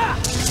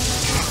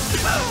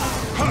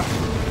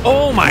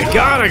Oh my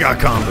god, I got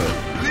combo.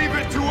 Leave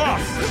it to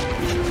us.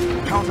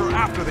 Counter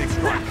after they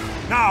strike.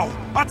 Now,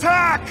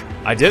 attack!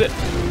 I did it.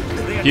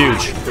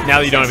 Huge. Now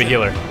that you don't have a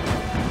healer.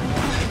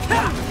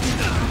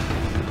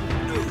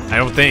 I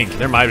don't think.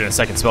 There might have been a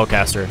second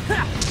spellcaster.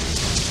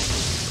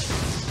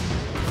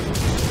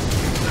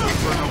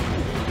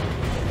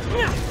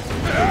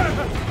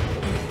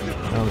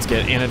 Now let's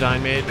get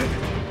Anodyne made.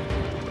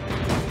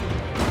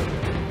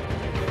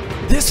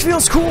 This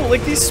feels cool.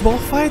 Like these small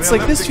fights,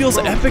 like this feels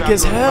epic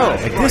as hell.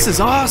 Like this is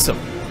awesome.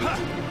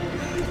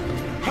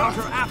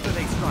 Counter after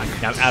they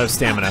strike. I'm out of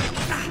stamina. Is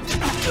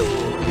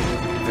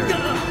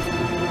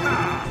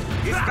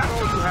that all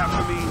you have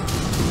for me?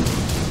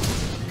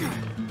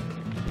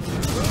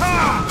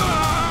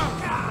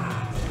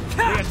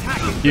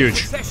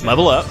 Huge.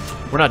 Level up.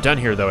 We're not done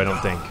here though, I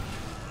don't think.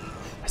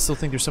 I still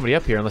think there's somebody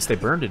up here unless they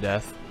burn to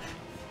death.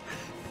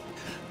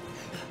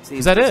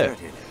 Is that it?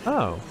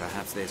 Oh.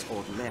 Perhaps there's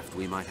aught left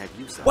we might have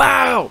use of.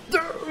 Wow!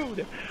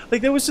 Dude!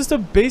 Like that was just a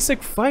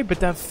basic fight, but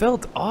that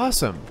felt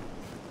awesome.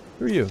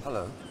 Who are you?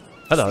 Hello.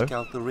 Hello. Seek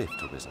out the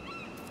rift, Arisen.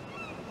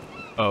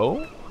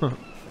 Oh?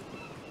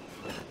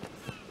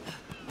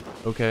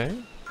 Okay.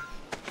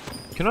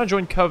 Cannot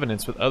join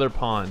covenants with other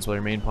pawns while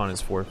your main pawn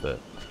is forfeit.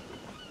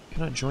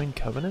 Cannot join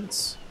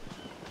covenants?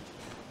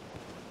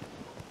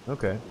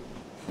 Okay.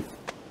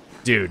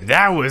 Dude,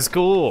 that was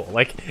cool.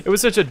 Like, it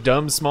was such a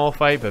dumb small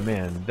fight, but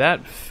man,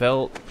 that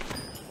felt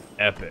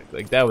epic.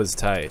 Like, that was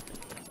tight.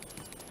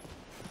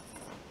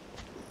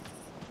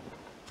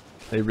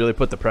 They really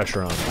put the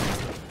pressure on.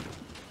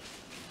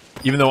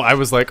 Even though I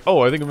was like,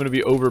 oh, I think I'm going to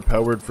be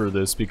overpowered for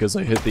this because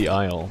I hit the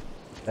Isle.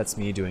 That's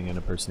me doing an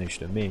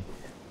impersonation of me.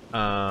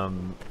 I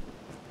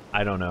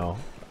don't know.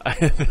 I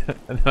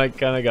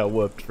kind of got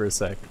whooped for a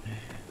sec.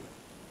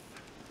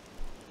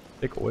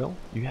 Thick oil?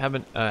 You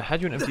haven't,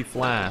 had you an empty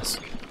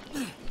flask?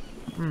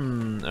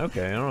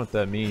 Okay, I don't know what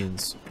that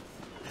means.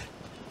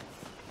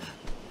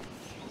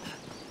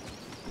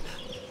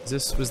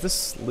 Was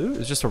this loot?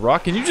 It's just a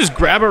rock? Can you just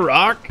grab a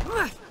rock?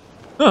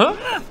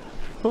 Huh?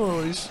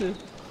 Holy shit.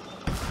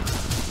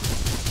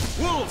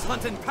 Wolves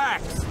hunt in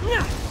packs.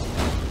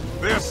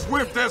 They're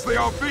swift as they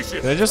are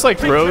vicious. Can I just like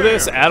throw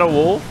this at a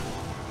wolf?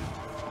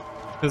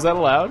 Is that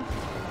allowed?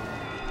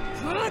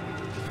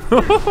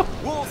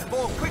 Wolves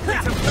fall quickly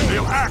to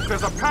They'll act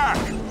as a pack.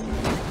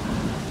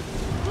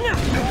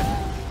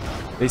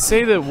 They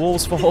say that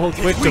wolves fall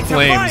quick to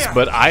flames,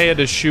 but I had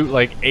to shoot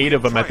like 8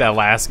 of them at that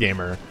last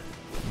gamer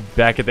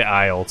back at the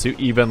Isle to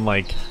even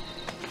like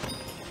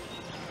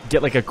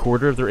get like a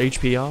quarter of their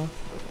HP off.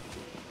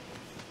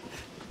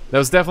 That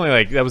was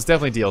definitely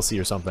DLC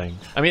or something.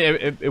 I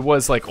mean, it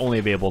was like only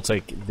available to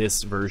like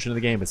this version of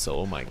the game, but still,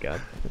 oh my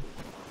god.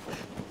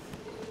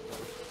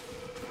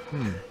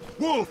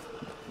 Wolf!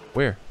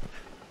 Where?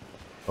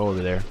 Oh,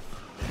 over there.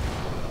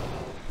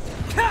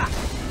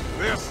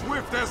 They're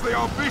swift as they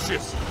are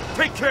vicious.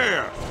 Take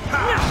care! Is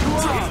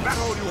that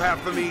all you have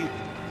for me?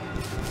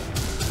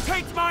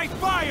 Take my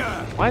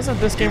fire! Why isn't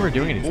this gamer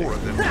doing anything? More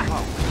than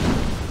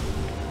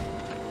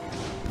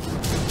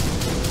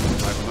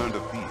I've learned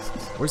of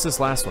beasts. Where's this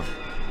last one?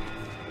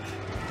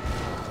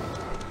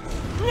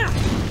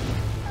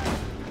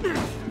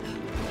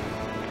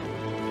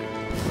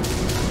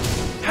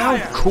 How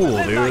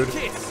cool, dude.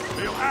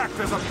 They'll act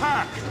as a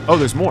pack. Oh,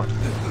 there's more.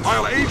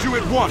 I'll aid you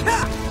at once.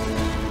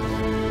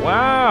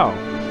 Wow.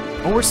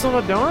 Oh, we're still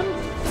not done?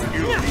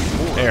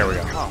 There we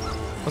go.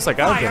 Looks like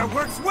I've done.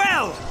 Works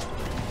well.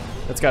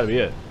 That's got to be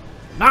it.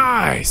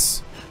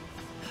 Nice.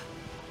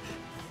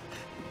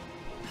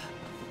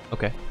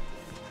 Okay.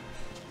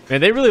 Man,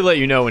 they really let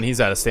you know when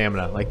he's out of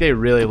stamina. Like they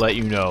really let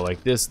you know.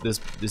 Like this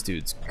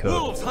dude's cooked.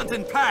 Wolves hunt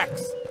in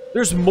packs.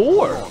 There's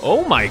more.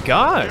 Oh my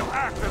god. They'll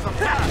act as a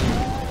pack.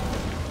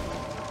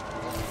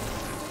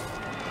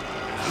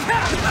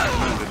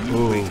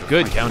 Ooh,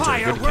 good counter.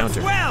 Good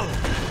counter. Well.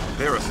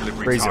 They're a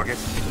slippery Crazy. target.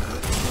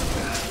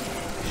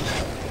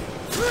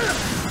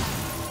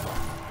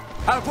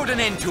 I'll put an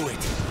end to it.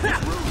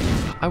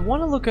 I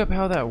want to look up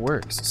how that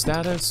works.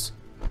 Status,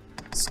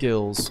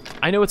 skills.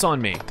 I know it's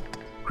on me.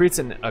 Creates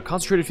a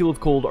concentrated field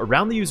of cold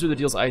around the user that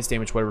deals ice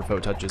damage whatever foe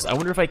touches. I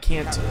wonder if I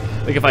can't,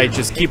 like if I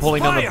just keep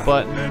holding down the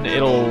button,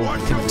 it'll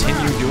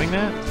continue doing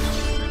that.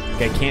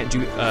 Okay, I can't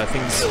do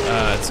things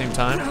at the same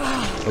time.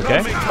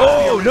 Okay.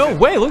 Oh, no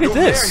way, look at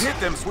this. Hit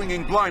them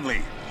swinging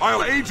blindly.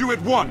 I'll aid you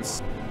at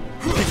once.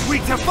 It's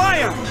weak to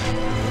fire.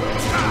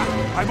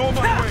 I'm on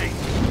my way.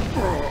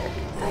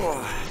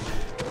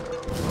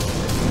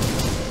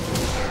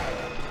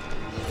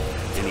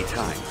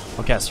 Anytime.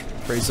 I'll cast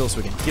Phrasal so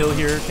we can heal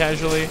here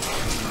casually.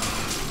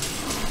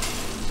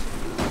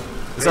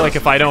 Is that like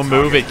if I don't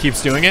move, it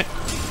keeps doing it?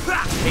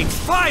 Takes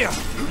fire.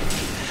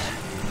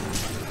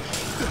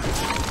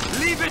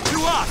 Leave it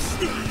to us.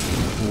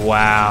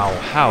 Wow,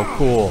 how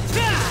cool.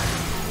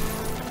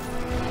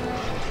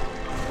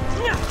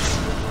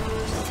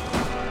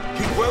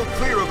 Keep well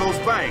clear of those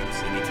bangs.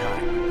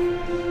 Anytime.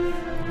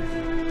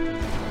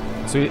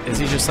 So is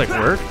he just like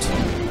worked?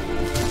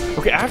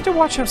 Okay, I have to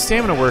watch how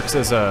stamina works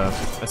as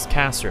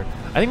caster.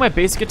 I think my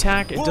basic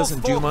attack, it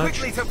doesn't do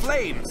much.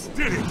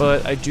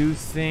 But I do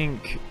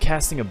think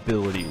casting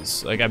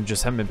abilities, like I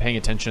just haven't been paying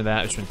attention to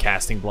that. I've just been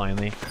casting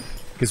blindly.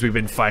 Because we've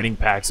been fighting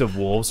packs of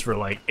wolves for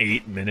like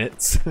 8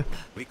 minutes.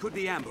 We could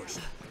be ambushed.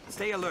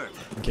 Stay alert.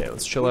 Okay,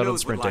 let's chill out on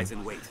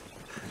sprinting.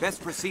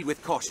 Best proceed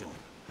with caution.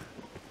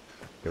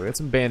 Okay, we got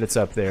some bandits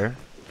up there.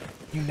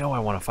 You know I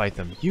want to fight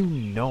them. You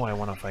know I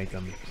want to fight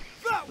them.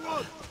 That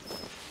one.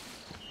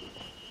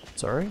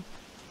 Sorry?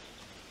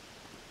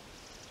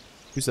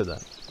 Who said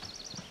that?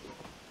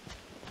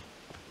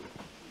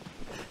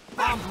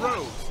 Armed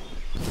rose.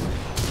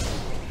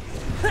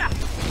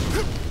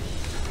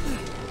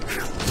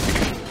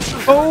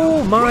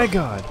 Oh my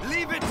god.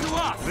 Leave it to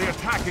us. They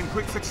attack in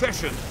quick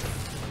succession.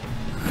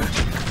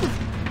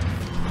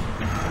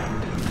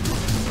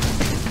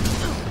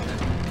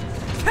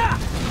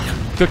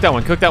 Cook that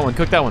one, cook that one,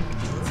 cook that one.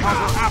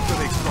 Counter after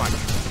they strike.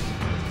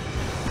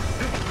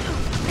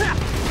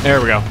 There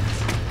we go.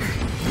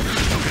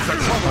 It's a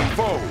common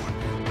foe.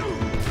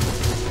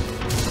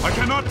 I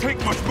cannot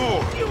take much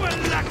more. You were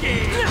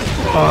lucky.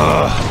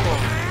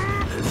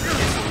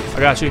 I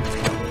got you. I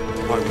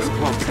was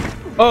clumsy.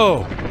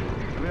 Oh!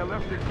 We are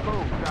left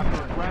exposed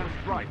after a grand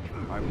strike.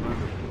 I've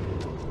learned it.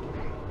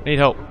 I need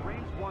help.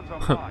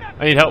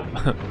 I need help.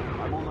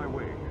 I'm on my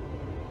way.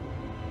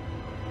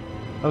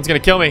 That one's gonna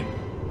kill me.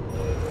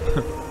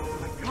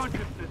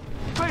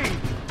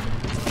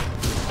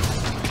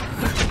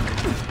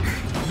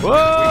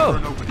 Whoa!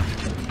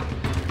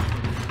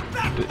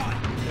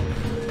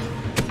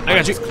 I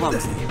got you.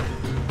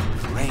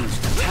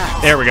 Ranged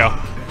attack. There we go.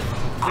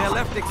 They're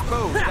left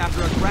exposed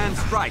after a grand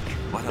strike.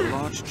 What a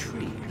large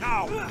tree.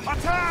 Now,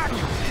 attack!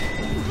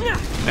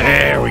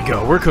 There we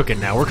go. We're cooking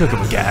now. We're cooking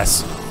with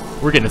gas.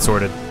 We're getting it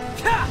sorted.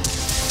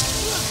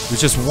 It was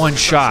just one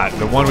shot,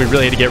 the one we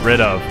really had to get rid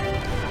of.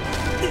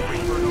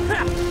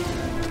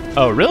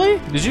 Oh, really?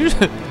 Did you?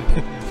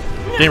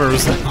 Gamer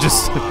was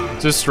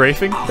just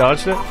strafing,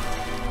 dodged it.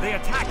 They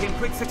attack in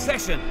quick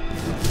succession.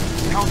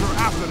 Counter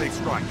after they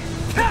strike.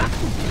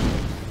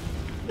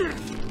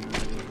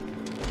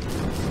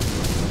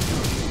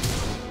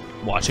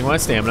 Watching my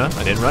stamina.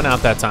 I didn't run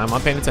out that time.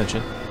 I'm paying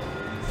attention.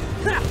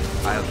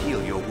 I'll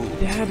heal your wound.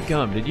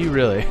 Dadgum, did you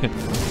really? Leave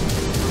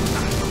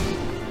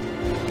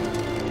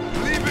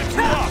it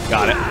to us.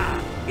 Got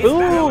it.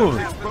 Ooh,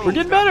 we're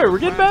getting better. We're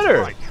getting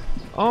better.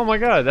 Oh my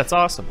god, that's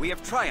awesome. We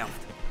have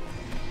triumphed.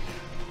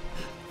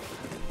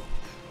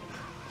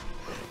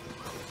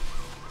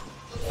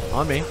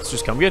 On me. Let's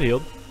just come get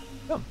healed.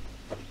 Come.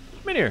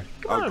 Come in here.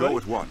 Come on, I'll go buddy.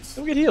 at once.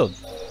 Come get healed.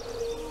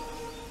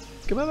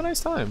 Come have a nice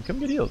time. Come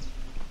get healed.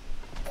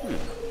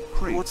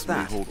 What's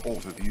that? Hold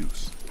alt of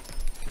use.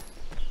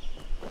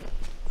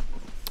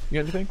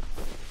 You got anything?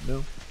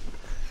 No.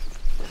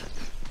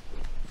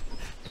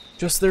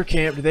 Just their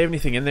camp. Did they have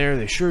anything in there?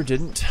 They sure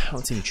didn't. I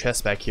don't see any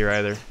chests back here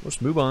either.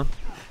 Let's move on.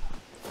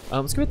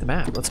 Let's go hit the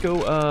map. Let's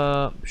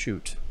go,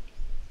 shoot.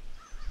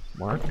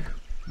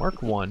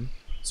 Mark 1,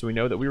 so we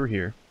know that we were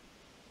here.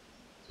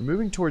 We're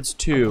moving towards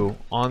 2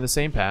 on the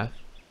same path,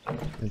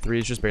 and 3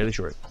 is just barely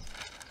short.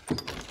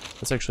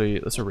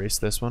 Let's erase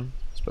this one.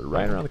 Let's put it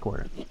right around the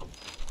corner.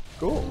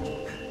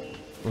 Cool.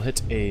 We'll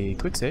hit a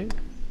quick save.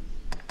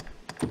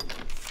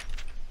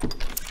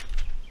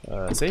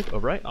 Save,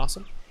 right,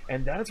 awesome.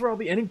 And that is where I'll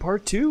be ending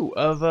part 2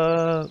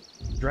 of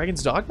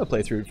Dragon's Dogma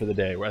playthrough for the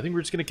day. Where I think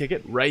we're just gonna kick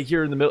it right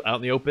here in the middle, out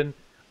in the open.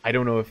 I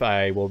don't know if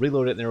I will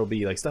reload it and there will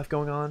be like stuff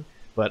going on,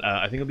 but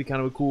I think it'll be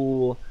kind of a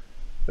cool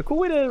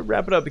way to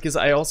wrap it up, because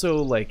I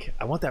also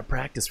I want that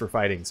practice for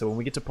fighting. So when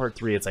we get to part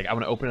 3, it's like I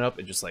want to open it up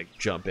and just like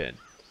jump in.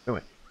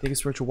 Anyway, thank you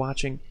so much for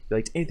watching. If you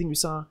liked anything you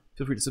saw,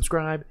 feel free to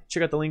subscribe.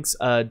 Check out the links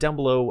down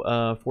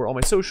below for all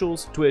my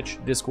socials, Twitch,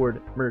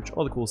 Discord, merch,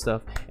 all the cool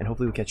stuff, and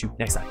hopefully we'll catch you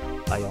next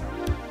time. Bye,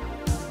 y'all.